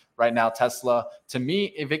happens. Right now, Tesla, to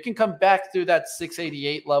me, if it can come back through that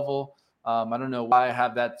 688 level, I don't know why I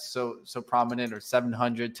have that so prominent, or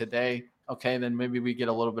 700 today. Okay, then maybe we get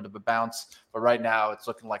a little bit of a bounce. But right now, it's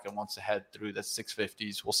looking like it wants to head through the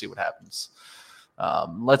 650s. We'll see what happens.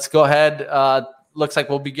 Let's go ahead. Looks like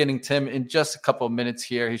we'll be getting Tim in just a couple of minutes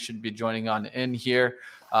here. He should be joining on in here.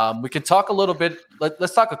 We can talk a little bit.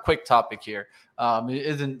 Let's talk a quick topic here. It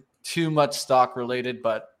isn't too much stock related,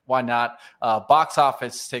 but why not? Box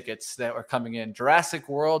office tickets that are coming in. Jurassic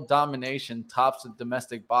World Domination tops the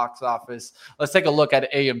domestic box office. Let's take a look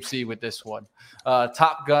at AMC with this one.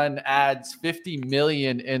 Top Gun adds $50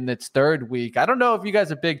 million in its third week. I don't know if you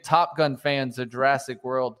guys are big Top Gun fans or Jurassic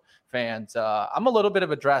World fans. I'm a little bit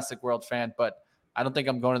of a Jurassic World fan, but I don't think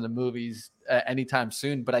I'm going to the movies anytime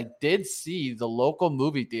soon. But I did see the local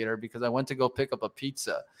movie theater because I went to go pick up a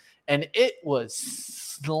pizza, and it was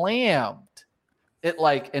slammed.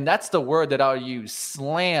 And that's the word that I'll use,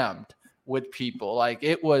 slammed with people. Like,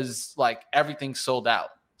 it was like everything sold out.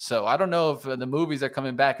 So I don't know if the movies are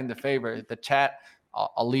coming back into favor. The chat,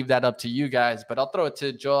 I'll leave that up to you guys, but I'll throw it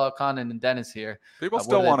to Joel Elconin and Dennis here. People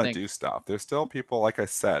still want to do stuff. There's still people, like I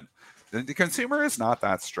said, the consumer is not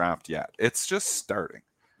that strapped yet. It's just starting.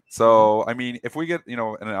 So, I mean, if we get, an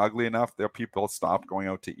ugly enough, there'll people stop going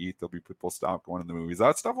out to eat. There'll be people stop going to the movies.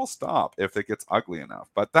 That stuff will stop if it gets ugly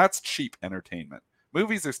enough. But that's cheap entertainment.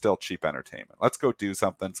 movies are still cheap entertainment. Let's go do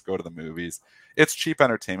something. Let's go to the movies. It's cheap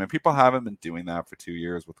entertainment. People haven't been doing that for 2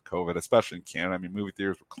 years with COVID, especially in Canada. I mean, movie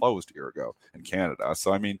theaters were closed a year ago in Canada.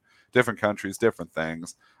 So, I mean, different countries, different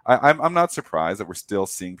things. I'm not surprised that we're still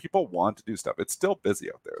seeing people want to do stuff. It's still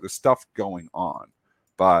busy out there. There's stuff going on.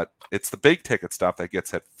 But it's the big ticket stuff that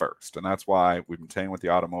gets hit first. And that's why we've been saying with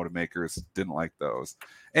the automotive makers, didn't like those.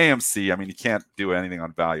 AMC, I mean, you can't do anything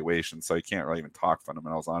on valuation, so you can't really even talk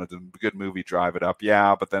fundamentals on it. Did a good movie drive it up?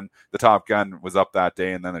 Yeah, but then the Top Gun was up that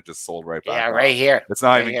day, and then it just sold right back. Yeah, right here. It's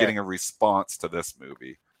not even getting a response to this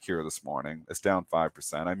movie here this morning. It's down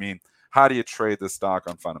 5%. I mean, how do you trade this stock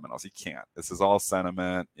on fundamentals? You can't. This is all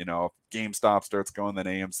sentiment. You know, if GameStop starts going, then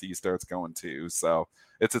AMC starts going too. So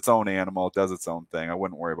it's its own animal. It does its own thing. I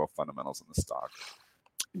wouldn't worry about fundamentals in the stock.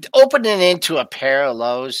 Opening into a pair of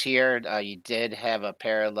lows here. You did have a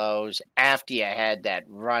pair of lows after you had that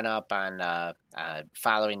run up on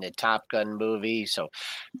following the Top Gun movie. So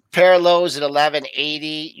pair of lows at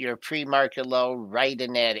 1180, your pre-market low right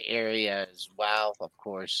in that area as well. Of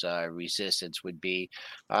course, resistance would be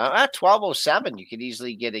at 1207. You could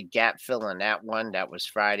easily get a gap fill on that one. That was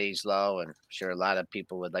Friday's low, and I'm sure a lot of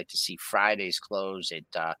people would like to see Friday's close at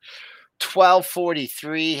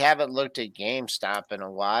 1243. Haven't looked at GameStop in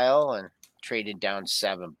a while and traded down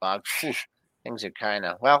 $7. Things are kind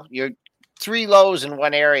of, well, you're 3 lows in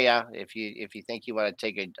one area. If you think you want to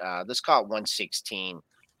take a let's call it 116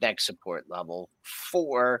 next support level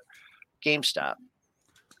for GameStop.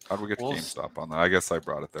 How do we get to GameStop on that? I guess I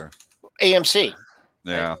brought it there. AMC.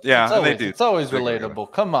 Yeah, they do. It's always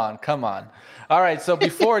relatable. Come on. All right, so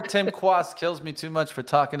before Tim Quast kills me too much for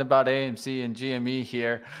talking about AMC and GME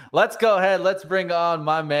here, let's go ahead. Let's bring on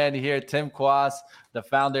my man here, Tim Quast, the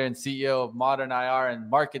founder and CEO of Modern IR and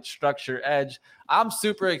Market Structure Edge. I'm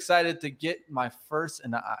super excited to get my first,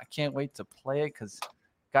 and I can't wait to play it because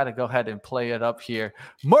got to go ahead and play it up here.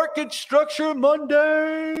 Market Structure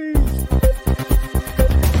Monday.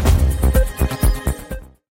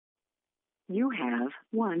 You have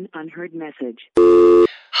one unheard message.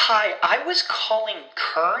 Hi, I was calling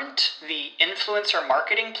Current, the influencer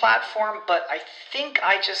marketing platform, but I think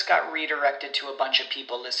I just got redirected to a bunch of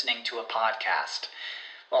people listening to a podcast.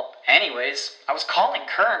 Well, anyways, I was calling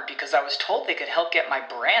Current because I was told they could help get my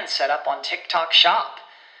brand set up on TikTok Shop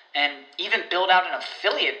and even build out an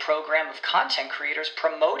affiliate program of content creators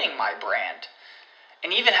promoting my brand.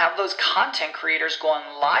 And even have those content creators go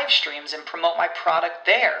on live streams and promote my product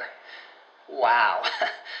there. Wow,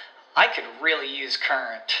 I could really use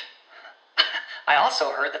Current. I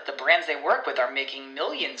also heard that the brands they work with are making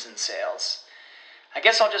millions in sales. I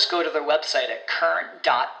guess I'll just go to their website at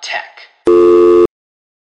current.tech.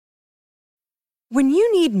 When you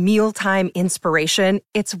need mealtime inspiration,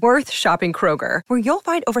 it's worth shopping Kroger, where you'll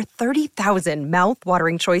find over 30,000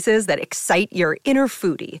 mouth-watering choices that excite your inner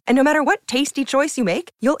foodie. And no matter what tasty choice you make,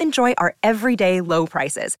 you'll enjoy our everyday low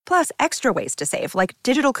prices, plus extra ways to save, like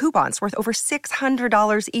digital coupons worth over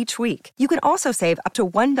 $600 each week. You can also save up to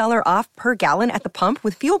 $1 off per gallon at the pump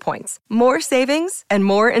with fuel points. More savings and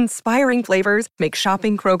more inspiring flavors make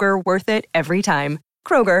shopping Kroger worth it every time.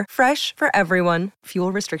 Kroger, fresh for everyone.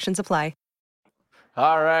 Fuel restrictions apply.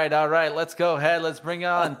 All right. Let's go ahead. Let's bring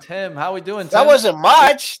on Tim. How we doing, Tim? That wasn't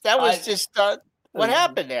much. That was just what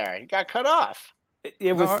happened there. He got cut off.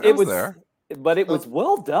 It was there, but it was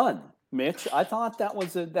well done, Mitch. I thought that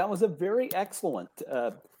was a very excellent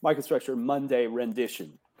Market Structure Monday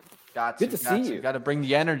rendition. Good to see you. Got to bring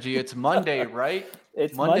the energy. It's Monday, right?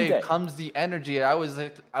 It's Monday comes the energy. I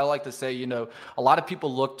like to say, a lot of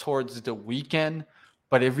people look towards the weekend.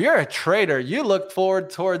 But if you're a trader, you look forward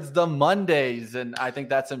towards the Mondays, and I think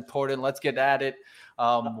that's important. Let's get at it.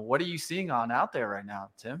 What are you seeing out there right now,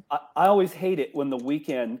 Tim? I always hate it when the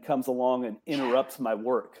weekend comes along and interrupts my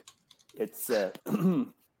work. It's it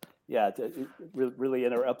really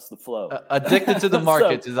interrupts the flow. Addicted to the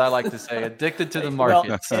markets, as I like to say. Addicted to the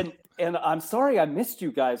markets. Well, and I'm sorry I missed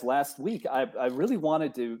you guys last week. I really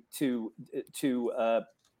wanted to do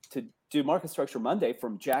Market Structure Monday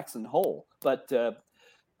from Jackson Hole, but the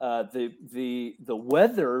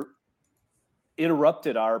weather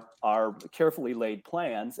interrupted our carefully laid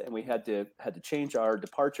plans, and we had to change our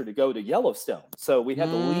departure to go to Yellowstone. So we had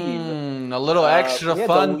to leave a little extra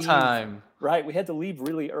fun time. Right, we had to leave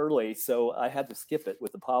really early, so I had to skip it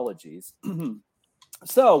with apologies.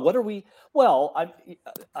 So what are we? Well,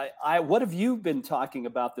 I what have you been talking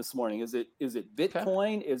about this morning? Is it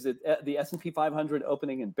Bitcoin? Okay. Is it the S&P 500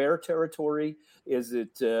 opening in bear territory? Is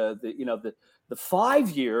it the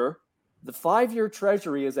 5-year The 5-year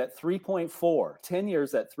Treasury is at 3.4, 10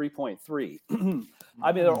 years at 3.3.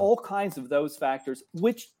 I mean, there are all kinds of those factors,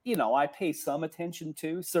 which, I pay some attention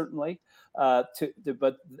to, certainly,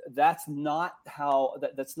 but that's not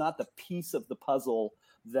that's not the piece of the puzzle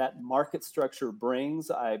that market structure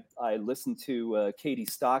brings. I listened to Katie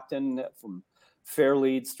Stockton from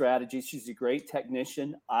Fairlead Strategies. She's a great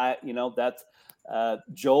technician.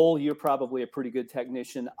 Joel, you're probably a pretty good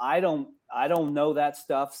technician. I don't know that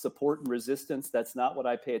stuff, support and resistance. That's not what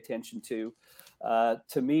I pay attention to.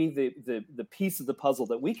 To me, the piece of the puzzle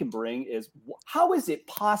that we can bring is, how is it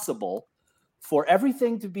possible for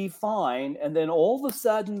everything to be fine, and then all of a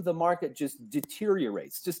sudden the market just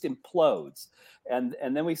deteriorates, just implodes? And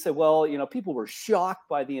then we say, well, people were shocked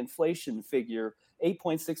by the inflation figure,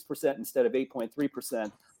 8.6% instead of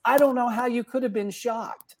 8.3%. I don't know how you could have been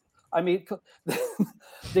shocked. I mean,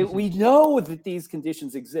 we know that these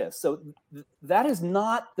conditions exist. So that is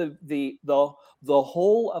not the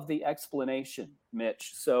whole of the explanation,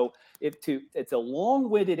 Mitch. So it's a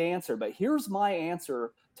long-winded answer, but here's my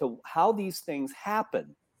answer to how these things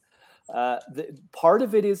happen. Part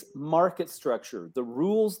of it is market structure, the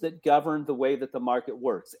rules that govern the way that the market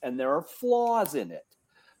works, and there are flaws in it.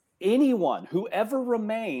 Anyone, whoever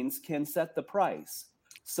remains, can set the price.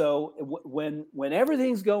 So when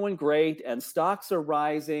everything's going great and stocks are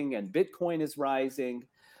rising and Bitcoin is rising,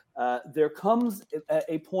 there comes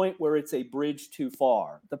a point where it's a bridge too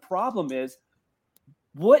far. The problem is,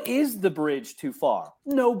 what is the bridge too far?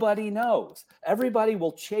 Nobody knows. Everybody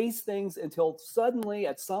will chase things until suddenly,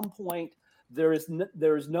 at some point, there's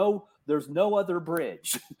no other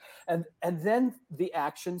bridge, and then the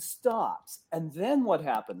action stops. And then what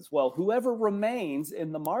happens? Well, whoever remains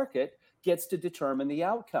in the market gets to determine the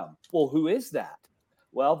outcome. Well, who is that?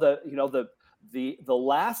 Well, the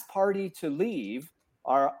last party to leave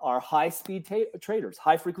are high-speed traders,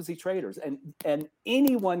 high-frequency traders, and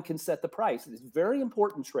anyone can set the price. It's very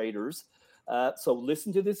important, traders. So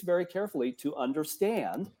listen to this very carefully to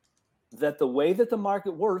understand that the way that the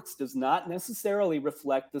market works does not necessarily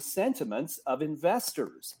reflect the sentiments of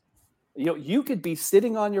investors. You could be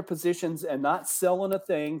sitting on your positions and not selling a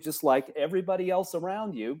thing, just like everybody else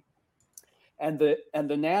around you, and the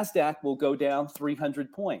NASDAQ will go down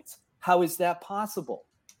 300 points. How is that possible?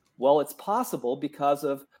 Well, it's possible because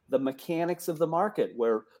of the mechanics of the market,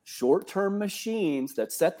 where short-term machines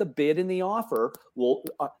that set the bid and the offer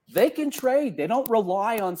they can trade. They don't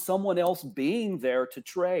rely on someone else being there to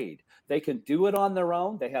trade. They can do it on their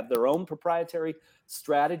own. They have their own proprietary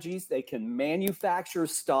strategies. They can manufacture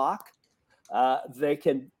stock. They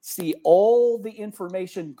can see all the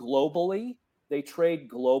information globally. They trade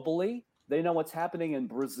globally. They know what's happening in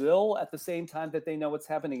Brazil at the same time that they know what's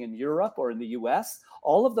happening in Europe or in the US.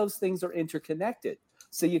 All of those things are interconnected.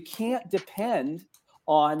 So you can't depend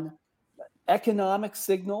on economic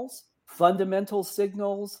signals, fundamental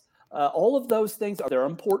signals. All of those things they're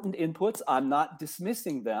important inputs. I'm not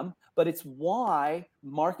dismissing them, but it's why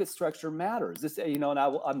market structure matters. This, and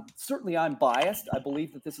I'm biased. I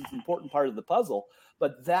believe that this is an important part of the puzzle,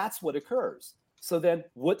 but that's what occurs. So then,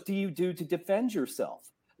 what do you do to defend yourself?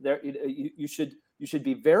 You should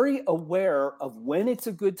be very aware of when it's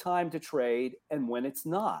a good time to trade and when it's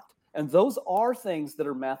not. And those are things that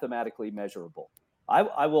are mathematically measurable.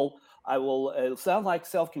 I will it'll sound like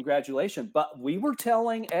self-congratulation, but we were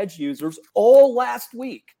telling edge users all last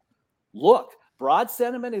week, look, broad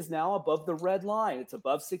sentiment is now above the red line. It's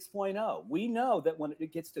above 6.0. We know that when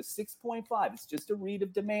it gets to 6.5, it's just a read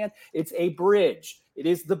of demand. It's a bridge. It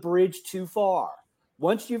is the bridge too far.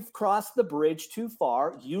 Once you've crossed the bridge too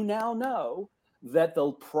far, you now know that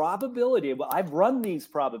the probability, I've run these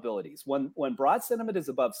probabilities, when broad sentiment is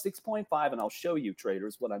above 6.5, and I'll show you,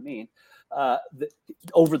 traders, what I mean,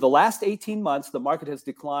 over the last 18 months, the market has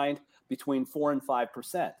declined between 4 and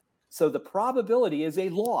 5%. So the probability is a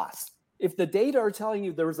loss. If the data are telling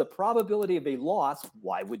you there is a probability of a loss,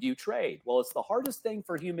 why would you trade? Well, it's the hardest thing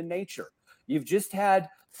for human nature. You've just had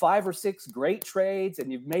 5 or 6 great trades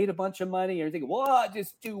and you've made a bunch of money and you're thinking, well, I'll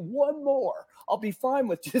just do one more. I'll be fine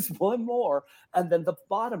with just one more. And then the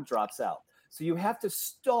bottom drops out. So you have to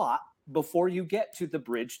stop before you get to the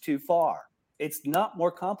bridge too far. It's not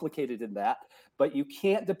more complicated than that, but you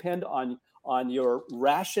can't depend on your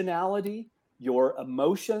rationality, your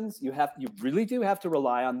emotions. You really do have to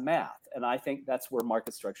rely on math. And I think that's where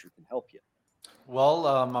market structure can help you. Well,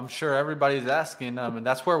 I'm sure everybody's asking, and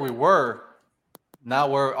that's where we were. Now,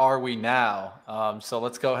 where are we now? So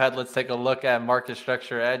let's go ahead. Let's take a look at Market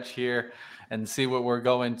Structure Edge here and see what we're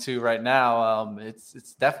going to right now.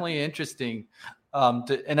 It's definitely interesting.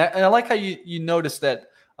 And I like how you noticed that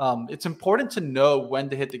it's important to know when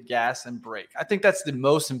to hit the gas and brake. I think that's the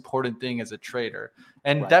most important thing as a trader.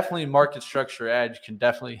 And definitely Market Structure Edge can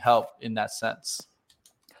definitely help in that sense.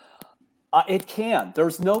 It can.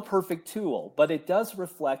 There's no perfect tool, but it does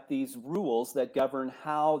reflect these rules that govern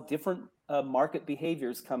how different market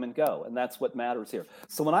behaviors come and go. And that's what matters here.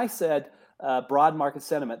 So when I said broad market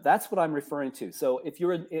sentiment, that's what I'm referring to. So if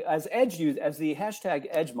you're as the hashtag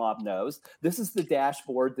Edge Mob knows, this is the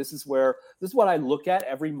dashboard. This is what I look at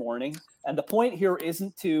every morning. And the point here it's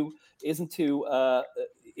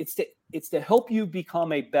to help you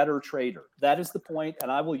become a better trader. That is the point,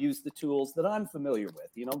 and I will use the tools that I'm familiar with.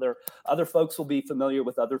 There other folks will be familiar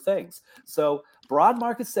with other things. So broad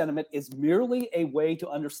market sentiment is merely a way to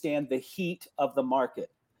understand the heat of the market.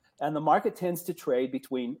 And the market tends to trade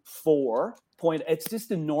between 4 point. It's just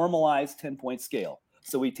a normalized 10-point scale.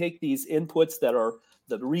 So we take these inputs that are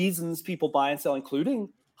the reasons people buy and sell, including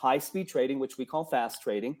high-speed trading, which we call fast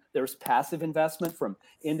trading. There's passive investment from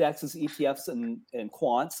indexes, ETFs, and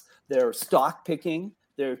quants. There's stock picking.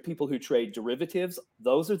 There are people who trade derivatives.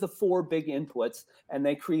 Those are the 4 big inputs, and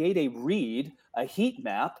they create a heat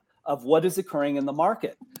map of what is occurring in the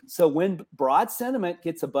market. So when broad sentiment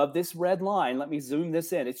gets above this red line, let me zoom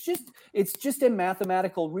this in. It's just a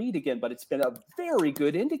mathematical read again, but it's been a very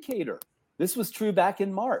good indicator. This was true back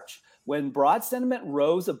in March. When broad sentiment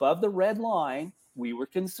rose above the red line, we were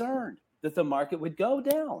concerned that the market would go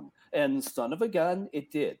down, and son of a gun,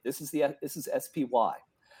 it did. This is SPY.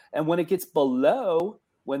 And when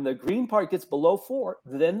the green part gets below 4,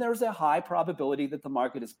 then there's a high probability that the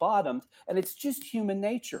market is bottomed, and it's just human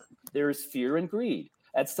nature. There is fear and greed.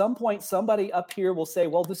 At some point, somebody up here will say,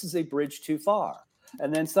 well, this is a bridge too far.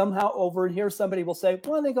 And then somehow over here, somebody will say,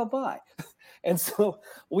 why don't they go buy? And so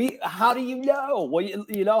how do you know?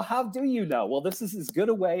 Well, how do you know? Well, this is as good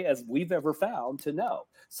a way as we've ever found to know.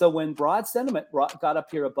 So when broad sentiment got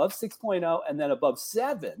up here above 6.0 and then above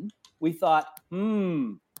 7, we thought,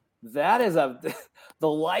 that is the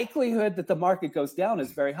likelihood that the market goes down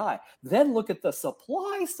is very high. Then look at the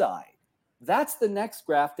supply side. That's the next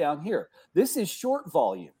graph down here. This is short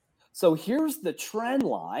volume. So here's the trend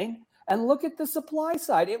line, and look at the supply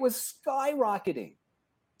side. It was skyrocketing.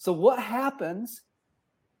 So what happens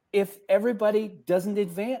if everybody doesn't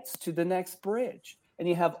advance to the next bridge and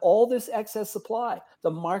you have all this excess supply? The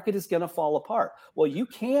market is going to fall apart. Well, you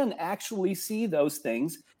can actually see those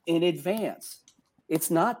things in advance. It's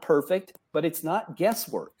not perfect, but it's not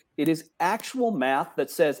guesswork. It is actual math that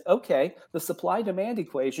says, okay, the supply-demand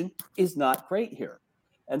equation is not great here.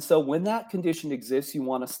 And so when that condition exists, you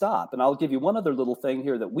want to stop. And I'll give you one other little thing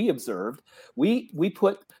here that we observed. We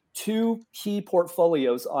put 2 key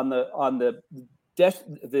portfolios on the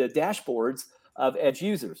dashboards of Edge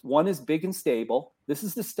users. One is big and stable. This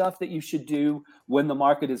is the stuff that you should do when the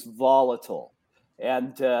market is volatile.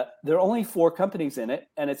 And there are only 4 companies in it,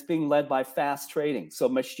 and it's being led by fast trading. So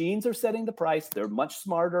machines are setting the price. They're much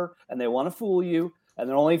smarter, and they want to fool you. And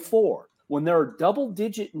there are only 4. When there are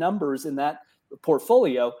double-digit numbers in that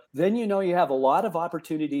portfolio, then you know you have a lot of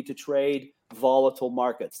opportunity to trade volatile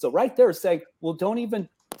markets. So right there saying, well, don't even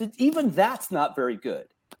that's not very good.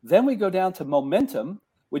 Then we go down to momentum,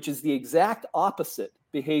 which is the exact opposite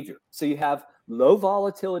behavior. So you have low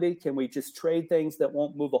volatility. Can we just trade things that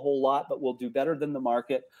won't move a whole lot, but will do better than the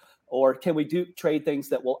market? Or can we trade things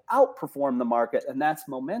that will outperform the market? And that's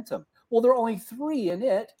momentum. Well, there are only 3 in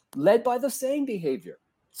it, led by the same behavior.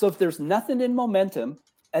 So if there's nothing in momentum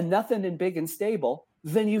and nothing in big and stable,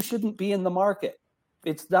 then you shouldn't be in the market.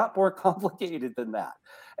 It's not more complicated than that.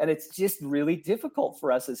 And it's just really difficult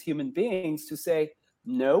for us as human beings to say,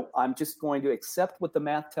 no, I'm just going to accept what the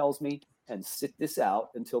math tells me and sit this out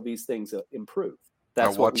until these things improve.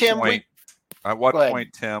 That's what point, at what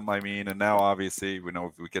point, Tim, I mean, and now obviously we know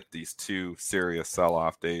if we get these 2 serious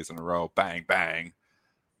sell-off days in a row, bang, bang.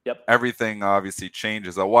 Yep. Everything obviously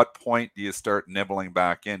changes. At what point do you start nibbling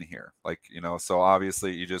back in here? So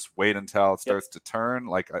obviously you just wait until it starts to turn.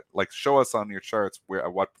 Like show us on your charts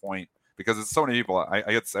at what point, because it's so many people. I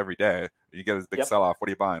get this every day. You get a big sell-off. What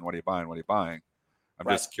are you buying? What are you buying? What are you buying? I'm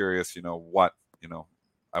just curious,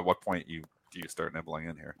 at what point do you start nibbling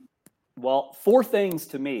in here? Well, 4 things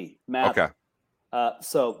to me, Matt. Okay.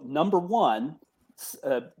 So number 1,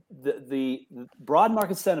 the broad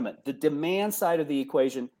market sentiment, the demand side of the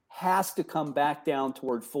equation has to come back down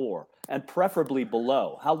toward 4 and preferably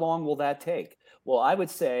below. How long will that take? Well, I would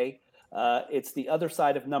say it's the other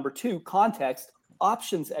side of number 2, context,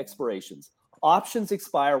 options expirations. Options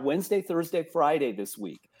expire Wednesday, Thursday, Friday this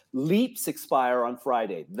week. Leaps expire on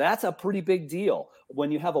Friday. That's a pretty big deal.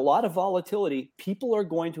 When you have a lot of volatility, people are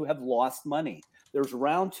going to have lost money. There's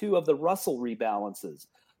round 2 of the Russell rebalances.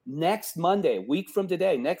 Next Monday, a week from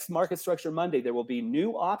today, next Market Structure Monday, there will be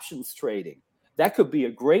new options trading. That could be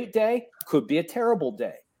a great day, could be a terrible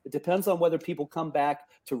day. It depends on whether people come back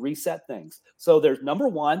to reset things. So there's number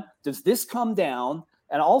one, does this come down?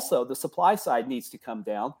 And also the supply side needs to come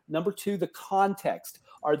down. Number two, the context.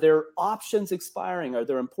 Are there options expiring? Are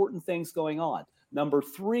there important things going on? Number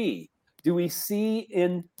three, do we see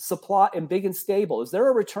in supply in big and stable? Is there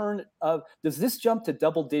a return of, does this jump to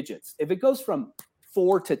double digits? If it goes from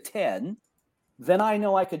 4 to 10, then I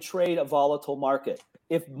know I could trade a volatile market.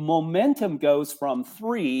 If momentum goes from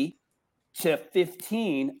 3 to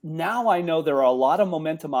 15, now I know there are a lot of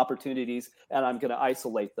momentum opportunities, and I'm going to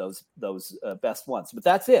isolate those best ones. But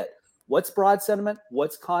that's it. What's broad sentiment?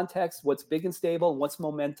 What's context? What's big and stable? What's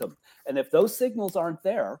momentum? And if those signals aren't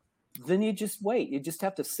there, then you just wait. You just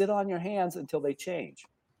have to sit on your hands until they change.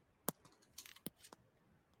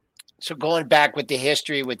 So going back with the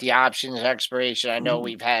history with the options expiration, I know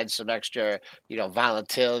we've had some extra,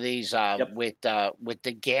 volatilities with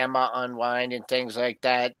the gamma unwind and things like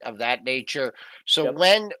that of that nature. So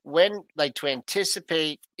when like to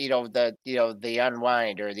anticipate, the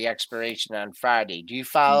unwind or the expiration on Friday, do you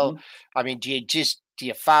follow? I mean, do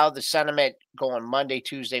you follow the sentiment going Monday,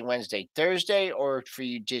 Tuesday, Wednesday, Thursday, or for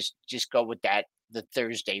you just go with the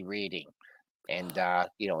Thursday reading? And,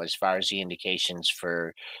 as far as the indications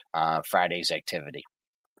for Friday's activity.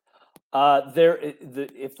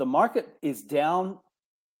 If the market is down,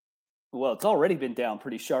 well, it's already been down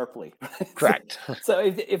pretty sharply. Right? Correct. So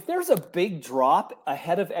if there's a big drop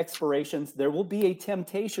ahead of expirations, there will be a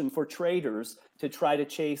temptation for traders to try to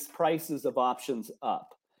chase prices of options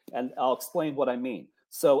up. And I'll explain what I mean.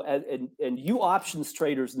 So, and you options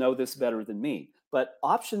traders know this better than me, but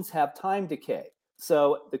options have time decay.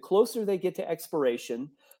 So the closer they get to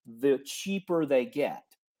expiration, the cheaper they get.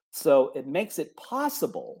 So it makes it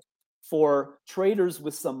possible for traders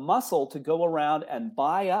with some muscle to go around and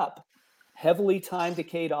buy up heavily time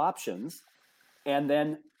decayed options and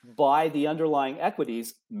then buy the underlying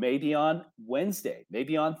equities maybe on Wednesday,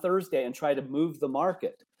 maybe on Thursday, and try to move the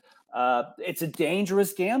market. It's a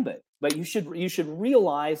dangerous gambit, but you should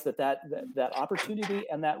realize that opportunity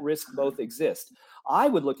and that risk both exist. I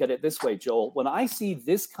would look at it this way, Joel. When I see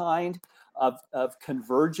this kind of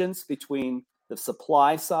convergence between the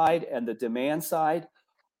supply side and the demand side,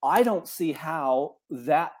 I don't see how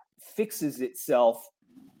that fixes itself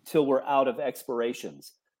till we're out of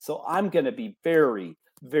expirations. So I'm going to be very,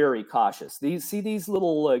 very cautious. These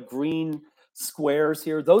little green squares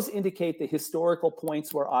here, those indicate the historical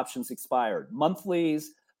points where options expired.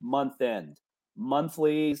 Monthlies, month end.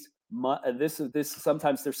 Monthlies, this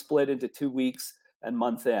sometimes they're split into 2 weeks and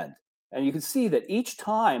month end. And you can see that each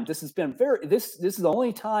time this has been this is the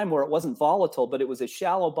only time where it wasn't volatile, but it was a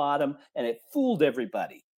shallow bottom and it fooled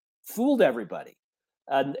everybody.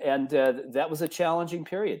 And that was a challenging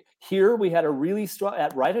period. Here we had a really strong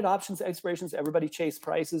right at options expirations. Everybody chased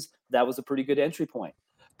prices. That was a pretty good entry point.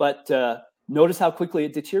 But notice how quickly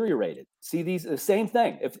it deteriorated. See the same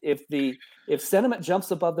thing. If sentiment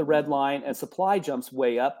jumps above the red line and supply jumps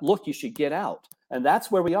way up, look, you should get out. And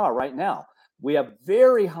that's where we are right now. We have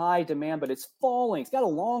very high demand, but it's falling. It's got a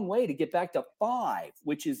long way to get back to 5,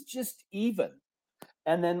 which is just even.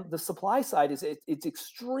 And then the supply side is it's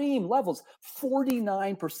extreme levels.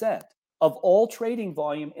 49% of all trading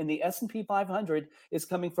volume in the S&P 500 is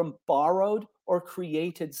coming from borrowed or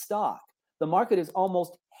created stock. The market is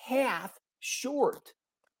almost half short.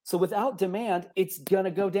 So without demand, it's going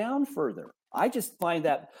to go down further. I just find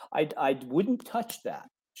that I wouldn't touch that,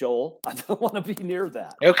 Joel. I don't want to be near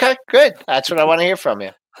that. Okay, good. That's what I want to hear from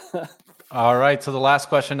you. All right. So the last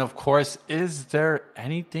question, of course, is there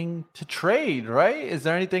anything to trade, right? Is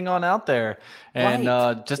there anything on out there? And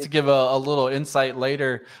just to give a little insight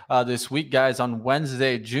later this week, guys, on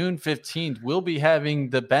Wednesday, June 15th, we'll be having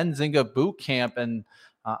the Benzinga Boot Camp, and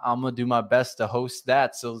I'm going to do my best to host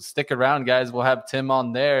that. So stick around, guys. We'll have Tim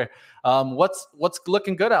on there. What's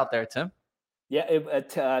looking good out there, Tim? Yeah,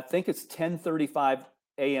 I think it's 10:35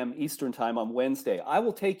 a.m. Eastern time on Wednesday. I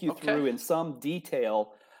will take you through in some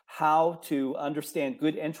detail how to understand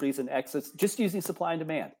good entries and exits just using supply and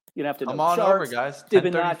demand. You don't have to know charts, over, guys.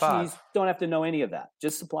 Fibonacci's, don't have to know any of that.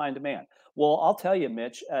 Just supply and demand. Well, I'll tell you,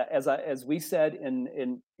 Mitch, as we said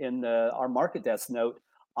in our market desk note,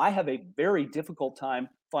 I have a very difficult time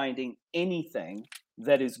finding anything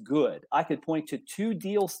that is good. I could point to 2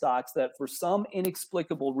 deal stocks that for some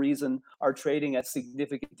inexplicable reason are trading at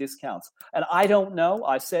significant discounts. And I don't know.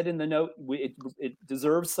 I said in the note, it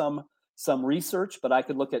deserves some research, but I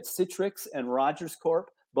could look at Citrix and Rogers Corp.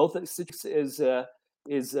 Both Citrix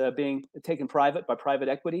is being taken private by private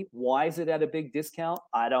equity. Why is it at a big discount?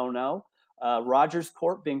 I don't know. Rogers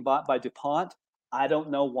Corp being bought by DuPont. I don't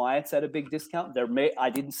know why it's at a big discount. I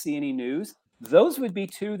didn't see any news. Those would be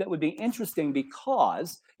two that would be interesting,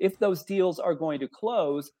 because if those deals are going to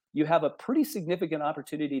close, you have a pretty significant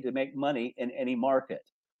opportunity to make money in any market.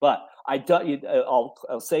 But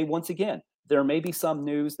I'll say once again, there may be some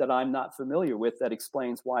news that I'm not familiar with that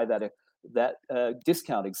explains why that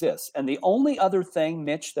discount exists. And the only other thing,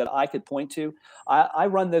 Mitch, that I could point to, I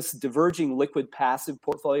run this diverging liquid passive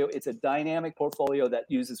portfolio. It's a dynamic portfolio that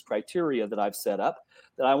uses criteria that I've set up,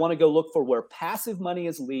 that I want to go look for where passive money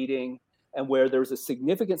is leading and where there's a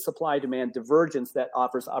significant supply-demand divergence that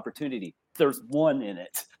offers opportunity. There's one in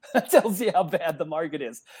it. That tells you how bad the market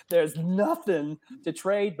is. There's nothing to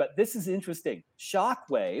trade, but this is interesting.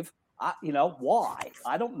 Shockwave, why?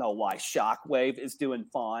 I don't know why Shockwave is doing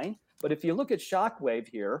fine, but if you look at Shockwave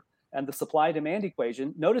here and the supply-demand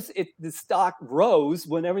equation, notice the stock rose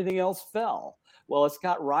when everything else fell. Well, it's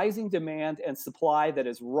got rising demand and supply that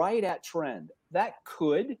is right at trend. That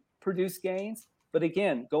could produce gains. But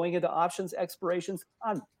again, going into options expirations,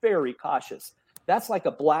 I'm very cautious. That's like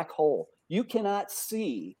a black hole. You cannot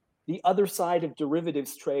see the other side of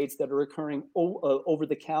derivatives trades that are occurring over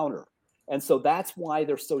the counter. And so that's why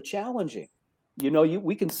they're so challenging.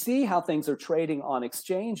 We can see how things are trading on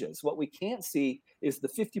exchanges. What we can't see is the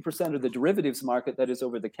 50% of the derivatives market that is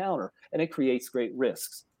over the counter, and it creates great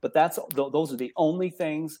risks. But those are the only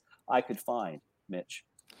things I could find, Mitch.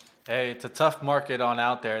 Hey, it's a tough market on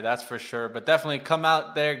out there, that's for sure. But definitely come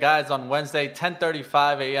out there, guys, on Wednesday,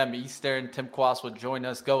 10:35 a.m. Eastern. Tim Quast will join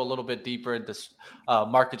us, go a little bit deeper into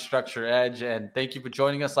Market Structure Edge. And thank you for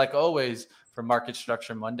joining us, like always, for Market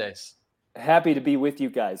Structure Mondays. Happy to be with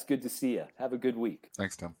you guys. Good to see you. Have a good week.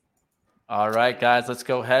 Thanks, Tim. All right, guys, let's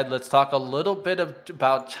go ahead. Let's talk a little bit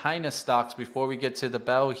about China stocks before we get to the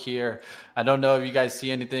bell here. I don't know if you guys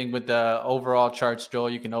see anything with the overall charts,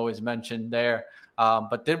 Joel. You can always mention there.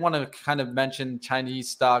 But did want to kind of mention Chinese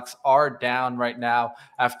stocks are down right now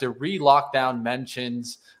after re-lockdown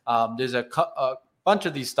mentions. There's a bunch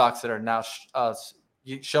of these stocks that are now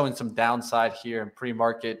showing some downside here in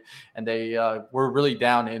pre-market, and they were really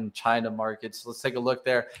down in China markets. So let's take a look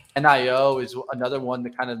there. NIO is another one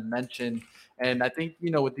to kind of mention. And I think,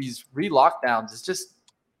 with these re-lockdowns, it's just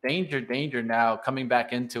danger now coming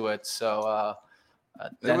back into it. So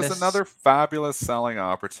there was another fabulous selling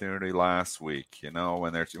opportunity last week.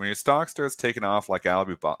 When your stock starts taking off like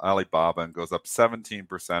Alibaba and goes up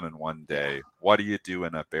 17% in one day, what do you do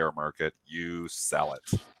in a bear market? You sell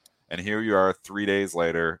it. And here you are 3 days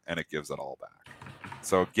later, and it gives it all back.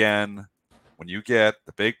 So again, when you get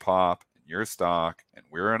the big pop in your stock and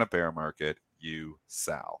we're in a bear market, you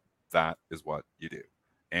sell. That is what you do.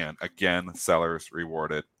 And again, sellers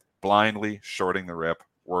rewarded. Blindly shorting the rip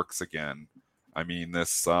works again. I mean,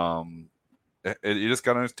 this you just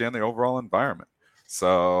got to understand the overall environment.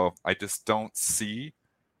 So I just don't see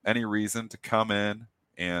any reason to come in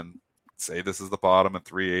and say this is the bottom at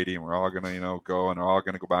 380 and we're all going to go and we're all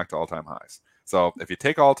going to go back to all-time highs. So if you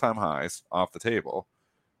take all-time highs off the table,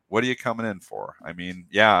 what are you coming in for? I mean,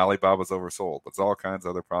 yeah, Alibaba's oversold, but there's all kinds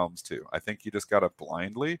of other problems too. I think you just got to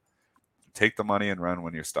blindly take the money and run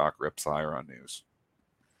when your stock rips higher on news.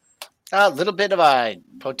 A little bit of a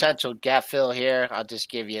potential gap fill here. I'll just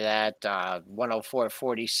give you that.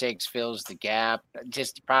 104.46 fills the gap.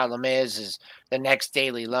 Just the problem is the next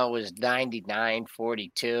daily low is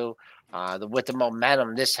 99.42. With the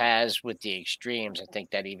momentum this has with the extremes, I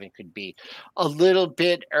think that even could be a little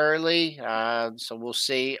bit early. So we'll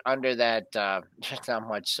see under that. There's not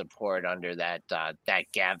much support under that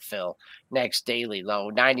gap fill. Next daily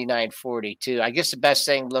low, 99.42. I guess the best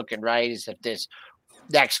thing looking right is if this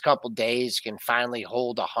next couple days can finally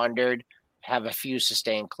hold 100, have a few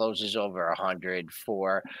sustained closes over 100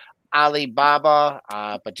 for Alibaba,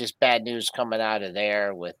 but just bad news coming out of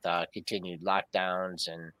there with continued lockdowns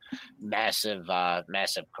and massive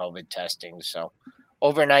COVID testing. So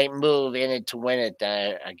overnight move in it to win it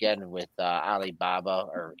again with Alibaba,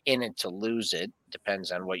 or in it to lose it,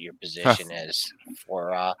 depends on what your position is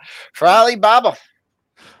for Alibaba.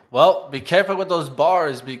 Well, be careful with those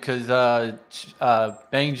bars because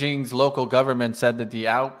Beijing's local government said that the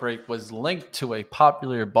outbreak was linked to a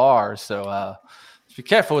popular bar. So be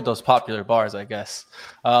careful with those popular bars, I guess.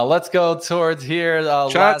 Let's go towards here.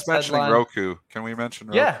 Chat's mentioning Roku. Can we mention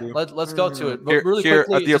Roku? Yeah, let's go to it. But really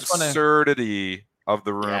quickly, the absurdity of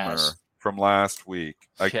the rumor from last week,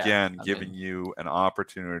 again, giving you an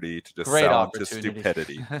opportunity to just sell into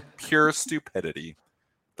stupidity. Pure stupidity.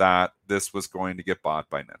 That this was going to get bought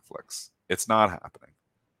by Netflix. It's not happening.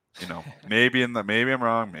 Maybe I'm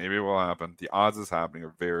wrong. Maybe it will happen. The odds is happening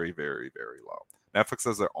are very, very, very low. Netflix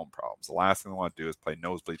has their own problems. The last thing they want to do is play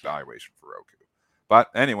nosebleed valuation for Roku. But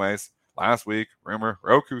anyways, last week, rumor,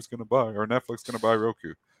 Roku's going to buy, or Netflix going to buy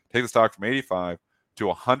Roku. Take the stock from $85 to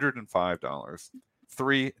 $105.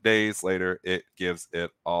 3 days later, it gives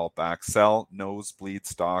it all back. Sell nosebleed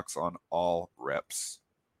stocks on all rips.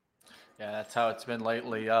 Yeah, that's how it's been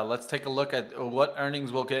lately. Let's take a look at what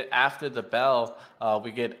earnings we'll get after the bell.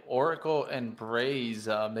 We get Oracle and Braze.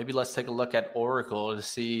 Maybe let's take a look at Oracle to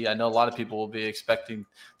see. I know a lot of people will be expecting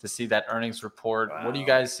to see that earnings report. Wow. What are you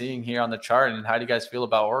guys seeing here on the chart, and how do you guys feel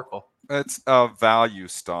about Oracle? It's a value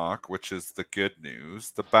stock, which is the good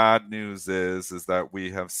news. The bad news is that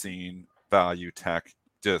we have seen value tech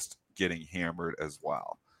just getting hammered as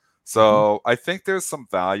well. So I think there's some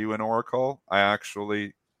value in Oracle. I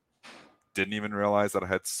actually didn't even realize that I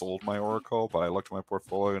had sold my Oracle, but I looked at my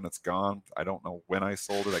portfolio and it's gone. I don't know when I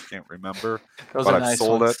sold it. I can't remember, but I've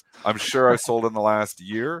sold it. I'm sure I sold it in the last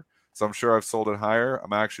year. So I'm sure I've sold it higher.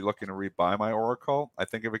 I'm actually looking to rebuy my Oracle. I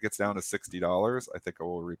think if it gets down to $60, I think I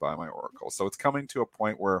will rebuy my Oracle. So it's coming to a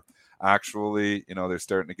point where actually, they're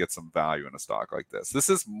starting to get some value in a stock like this. This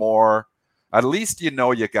is more, at least you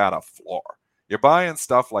got a floor. You're buying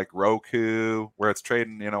stuff like Roku, where it's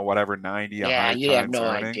trading, whatever, 90, 100 you have no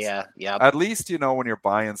earnings. idea. Yep. At least, when you're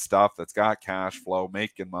buying stuff that's got cash flow,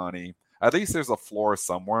 making money, at least there's a floor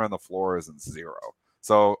somewhere, and the floor isn't zero.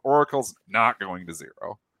 So Oracle's not going to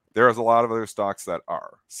zero. There's a lot of other stocks that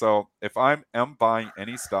are. So if I'm buying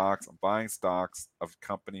any stocks, I'm buying stocks of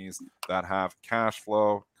companies that have cash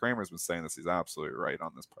flow. Kramer's been saying this. He's absolutely right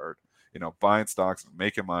on this part. Buying stocks,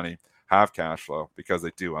 making money, have cash flow, because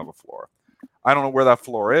they do have a floor. I don't know where that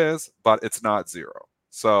floor is, but it's not zero.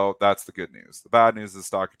 So that's the good news. The bad news is the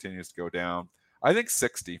stock continues to go down. I think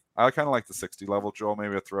 60. I kind of like the 60 level, Joel.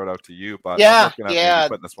 Maybe I'll throw it out to you, but I'm looking at maybe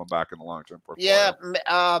putting this one back in the long-term portfolio.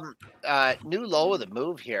 Yeah, new low of the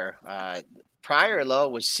move here. Prior low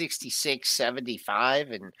was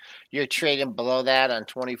 66.75, and you're trading below that on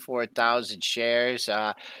 24,000 shares.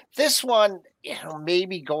 This one,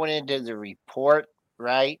 maybe going into the report,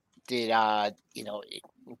 right? Did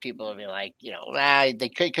people will be like, they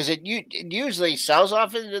could, because it usually sells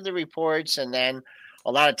off into the reports, and then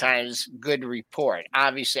a lot of times good report.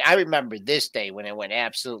 Obviously, I remember this day when it went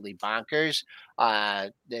absolutely bonkers,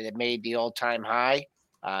 that it made the all-time high.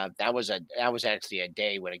 That was actually a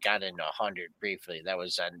day when it got into 100 briefly. That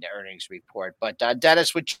was on the earnings report. But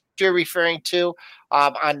Dennis, what you're referring to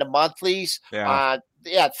on the monthlies,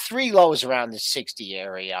 3 lows around the 60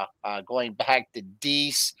 area, going back to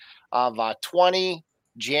Dece of 20.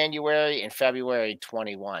 January and February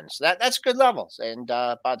 21. So that's good levels, and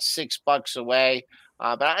about $6 away.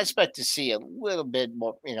 But I expect to see a little bit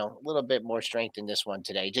more strength in this one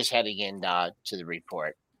today, just heading in to the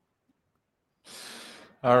report.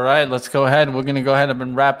 All right, let's go ahead. We're going to go ahead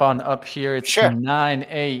and wrap on up here. It's 9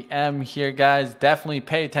 a.m. here, guys. Definitely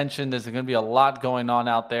pay attention. There's going to be a lot going on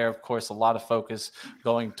out there. Of course, a lot of focus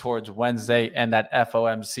going towards Wednesday and that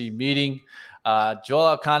FOMC meeting.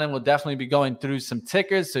 Joel Elconin will definitely be going through some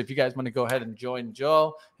tickers. So if you guys want to go ahead and join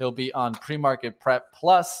Joel, he'll be on Pre-Market Prep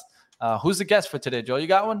Plus. Who's the guest for today, Joel? You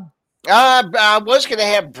got one? I was going to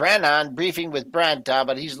have Brent on, briefing with Brent,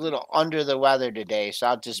 but he's a little under the weather today. So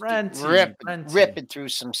I'll just ripping through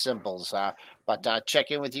some symbols. But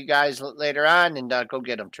check in with you guys later on, and go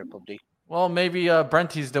get them, Triple D. Well, maybe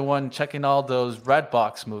Brenty's the one checking all those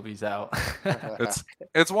Redbox movies out.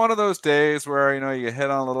 It's one of those days where you hit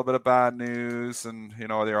on a little bit of bad news, and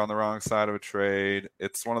they're on the wrong side of a trade.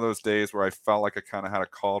 It's one of those days where I felt like I kind of had a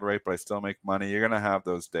call rate, but I still make money. You're gonna have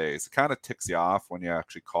those days. It kind of ticks you off when you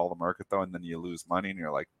actually call the market though, and then you lose money, and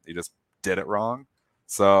you're like, you just did it wrong.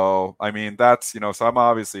 So I mean, that's so I'm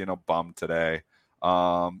obviously bummed today.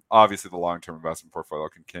 Obviously the long-term investment portfolio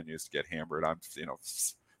continues to get hammered. I'm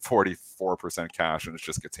 44% cash, and it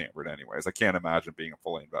just gets hammered anyways. I can't imagine being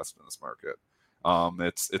fully invested in this market.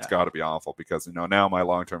 It's got to be awful, because now my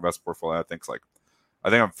long-term investment portfolio, I think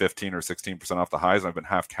I'm 15 or 16% off the highs, and I've been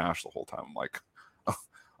half cash the whole time.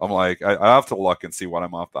 I'm like I have to look and see what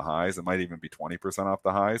I'm off the highs. It might even be 20% off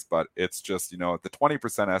the highs, but it's just the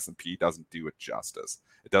 20% S&P doesn't do it justice.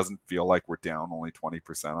 It doesn't feel like we're down only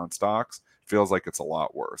 20% on stocks. It feels like it's a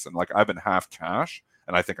lot worse. And I've been half cash,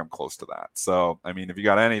 and I think I'm close to that. So, I mean, if you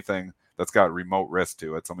got anything that's got remote risk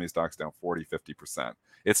to it, some of these stocks down 40, 50%.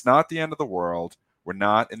 It's not the end of the world. We're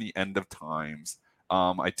not in the end of times.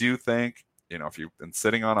 I do think, if you've been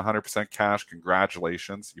sitting on 100% cash,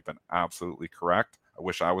 congratulations. You've been absolutely correct. I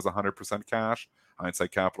wish I was 100% cash.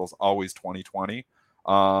 Hindsight capital is always 20/20.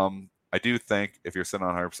 I do think if you're sitting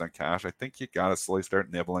on 100% cash, I think you got to slowly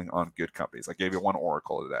start nibbling on good companies. I gave you one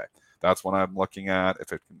Oracle today. That's what I'm looking at.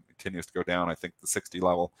 If it continues to go down, I think the 60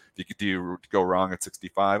 level, if you could go wrong at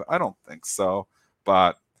 65, I don't think so.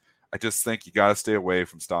 But I just think you got to stay away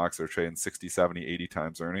from stocks that are trading 60, 70, 80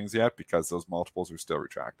 times earnings yet, because those multiples are still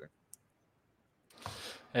retracting.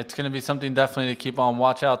 It's going to be something definitely to keep on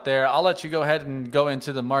watch out there. I'll let you go ahead and go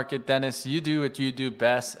into the market, Dennis. You do what you do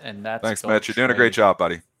best, and that's thanks, Mitch. You're doing a great job,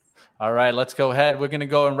 buddy. All right, let's go ahead. We're going to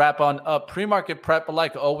go and wrap on up pre-market prep. But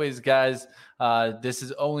like always, guys, this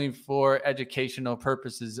is only for educational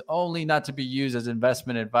purposes only, not to be used as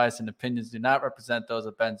investment advice, and opinions do not represent those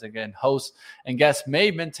of Ben Zinga. And hosts and guests may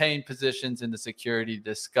maintain positions in the security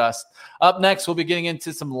discussed. Up next, we'll be getting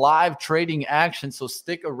into some live trading action, so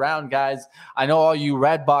stick around, guys. I know all you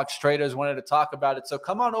Redbox traders wanted to talk about it, so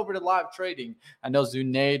come on over to live trading. I know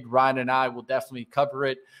Zunaid, Ryan, and I will definitely cover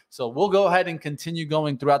it. So we'll go ahead and continue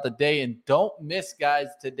going throughout the day. And don't miss, guys,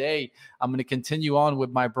 today I'm going to continue on with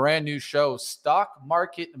my brand new show, Stock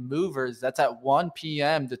Market Movers. That's at 1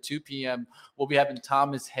 p.m. to 2 p.m. We'll be having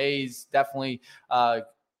Thomas Hayes. Definitely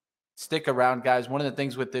stick around, guys. One of the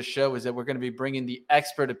things with this show is that we're going to be bringing the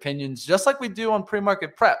expert opinions, just like we do on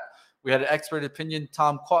pre-market prep. We had an expert opinion,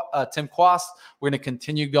 Tim Quast. We're going to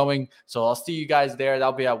continue going. So I'll see you guys there.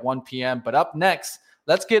 That'll be at 1 p.m. But up next,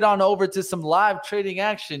 let's get on over to some live trading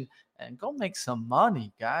action and go make some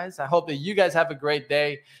money, guys. I hope that you guys have a great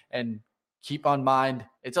day, and keep on mind,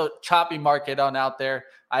 it's a choppy market on out there.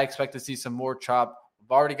 I expect to see some more chop. We've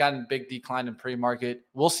already gotten a big decline in pre-market.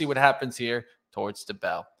 We'll see what happens here towards the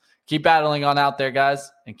bell. Keep battling on out there,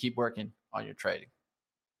 guys, and keep working on your trading.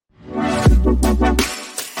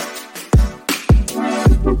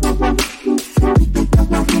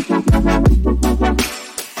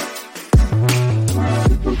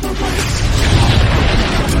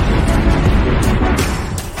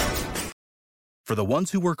 For the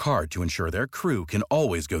ones who work hard to ensure their crew can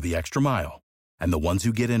always go the extra mile, and the ones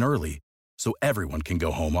who get in early so everyone can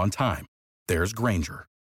go home on time, there's Grainger,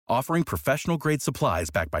 offering professional-grade supplies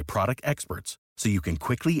backed by product experts so you can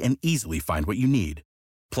quickly and easily find what you need.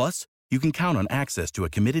 Plus, you can count on access to a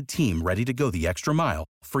committed team ready to go the extra mile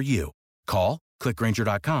for you. Call, click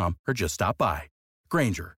Grainger.com, or just stop by.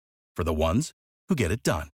 Grainger, for the ones who get it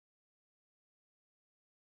done.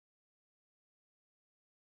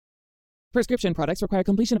 Prescription products require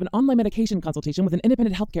completion of an online medication consultation with an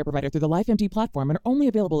independent healthcare provider through the LifeMD platform and are only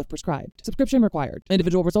available if prescribed. Subscription required.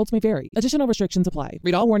 Individual results may vary. Additional restrictions apply.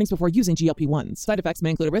 Read all warnings before using GLP-1s. Side effects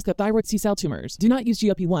may include a risk of thyroid C-cell tumors. Do not use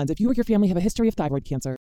GLP-1s if you or your family have a history of thyroid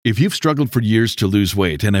cancer. If you've struggled for years to lose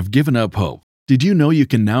weight and have given up hope, did you know you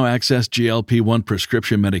can now access GLP-1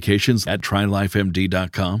 prescription medications at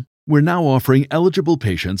TryLifeMD.com? We're now offering eligible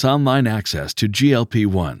patients online access to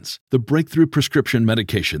GLP-1s, the breakthrough prescription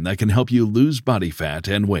medication that can help you lose body fat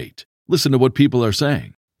and weight. Listen to what people are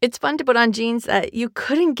saying. It's fun to put on jeans that you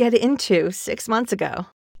couldn't get into 6 months ago.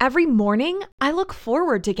 Every morning, I look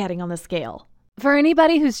forward to getting on the scale. For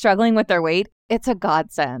anybody who's struggling with their weight, it's a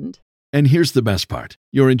godsend. And here's the best part.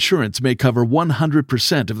 Your insurance may cover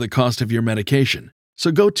 100% of the cost of your medication.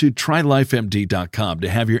 So go to TryLifeMD.com to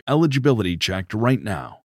have your eligibility checked right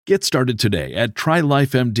now. Get started today at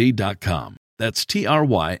TryLifeMD.com. That's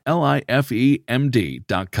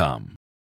TryLifeMD.com.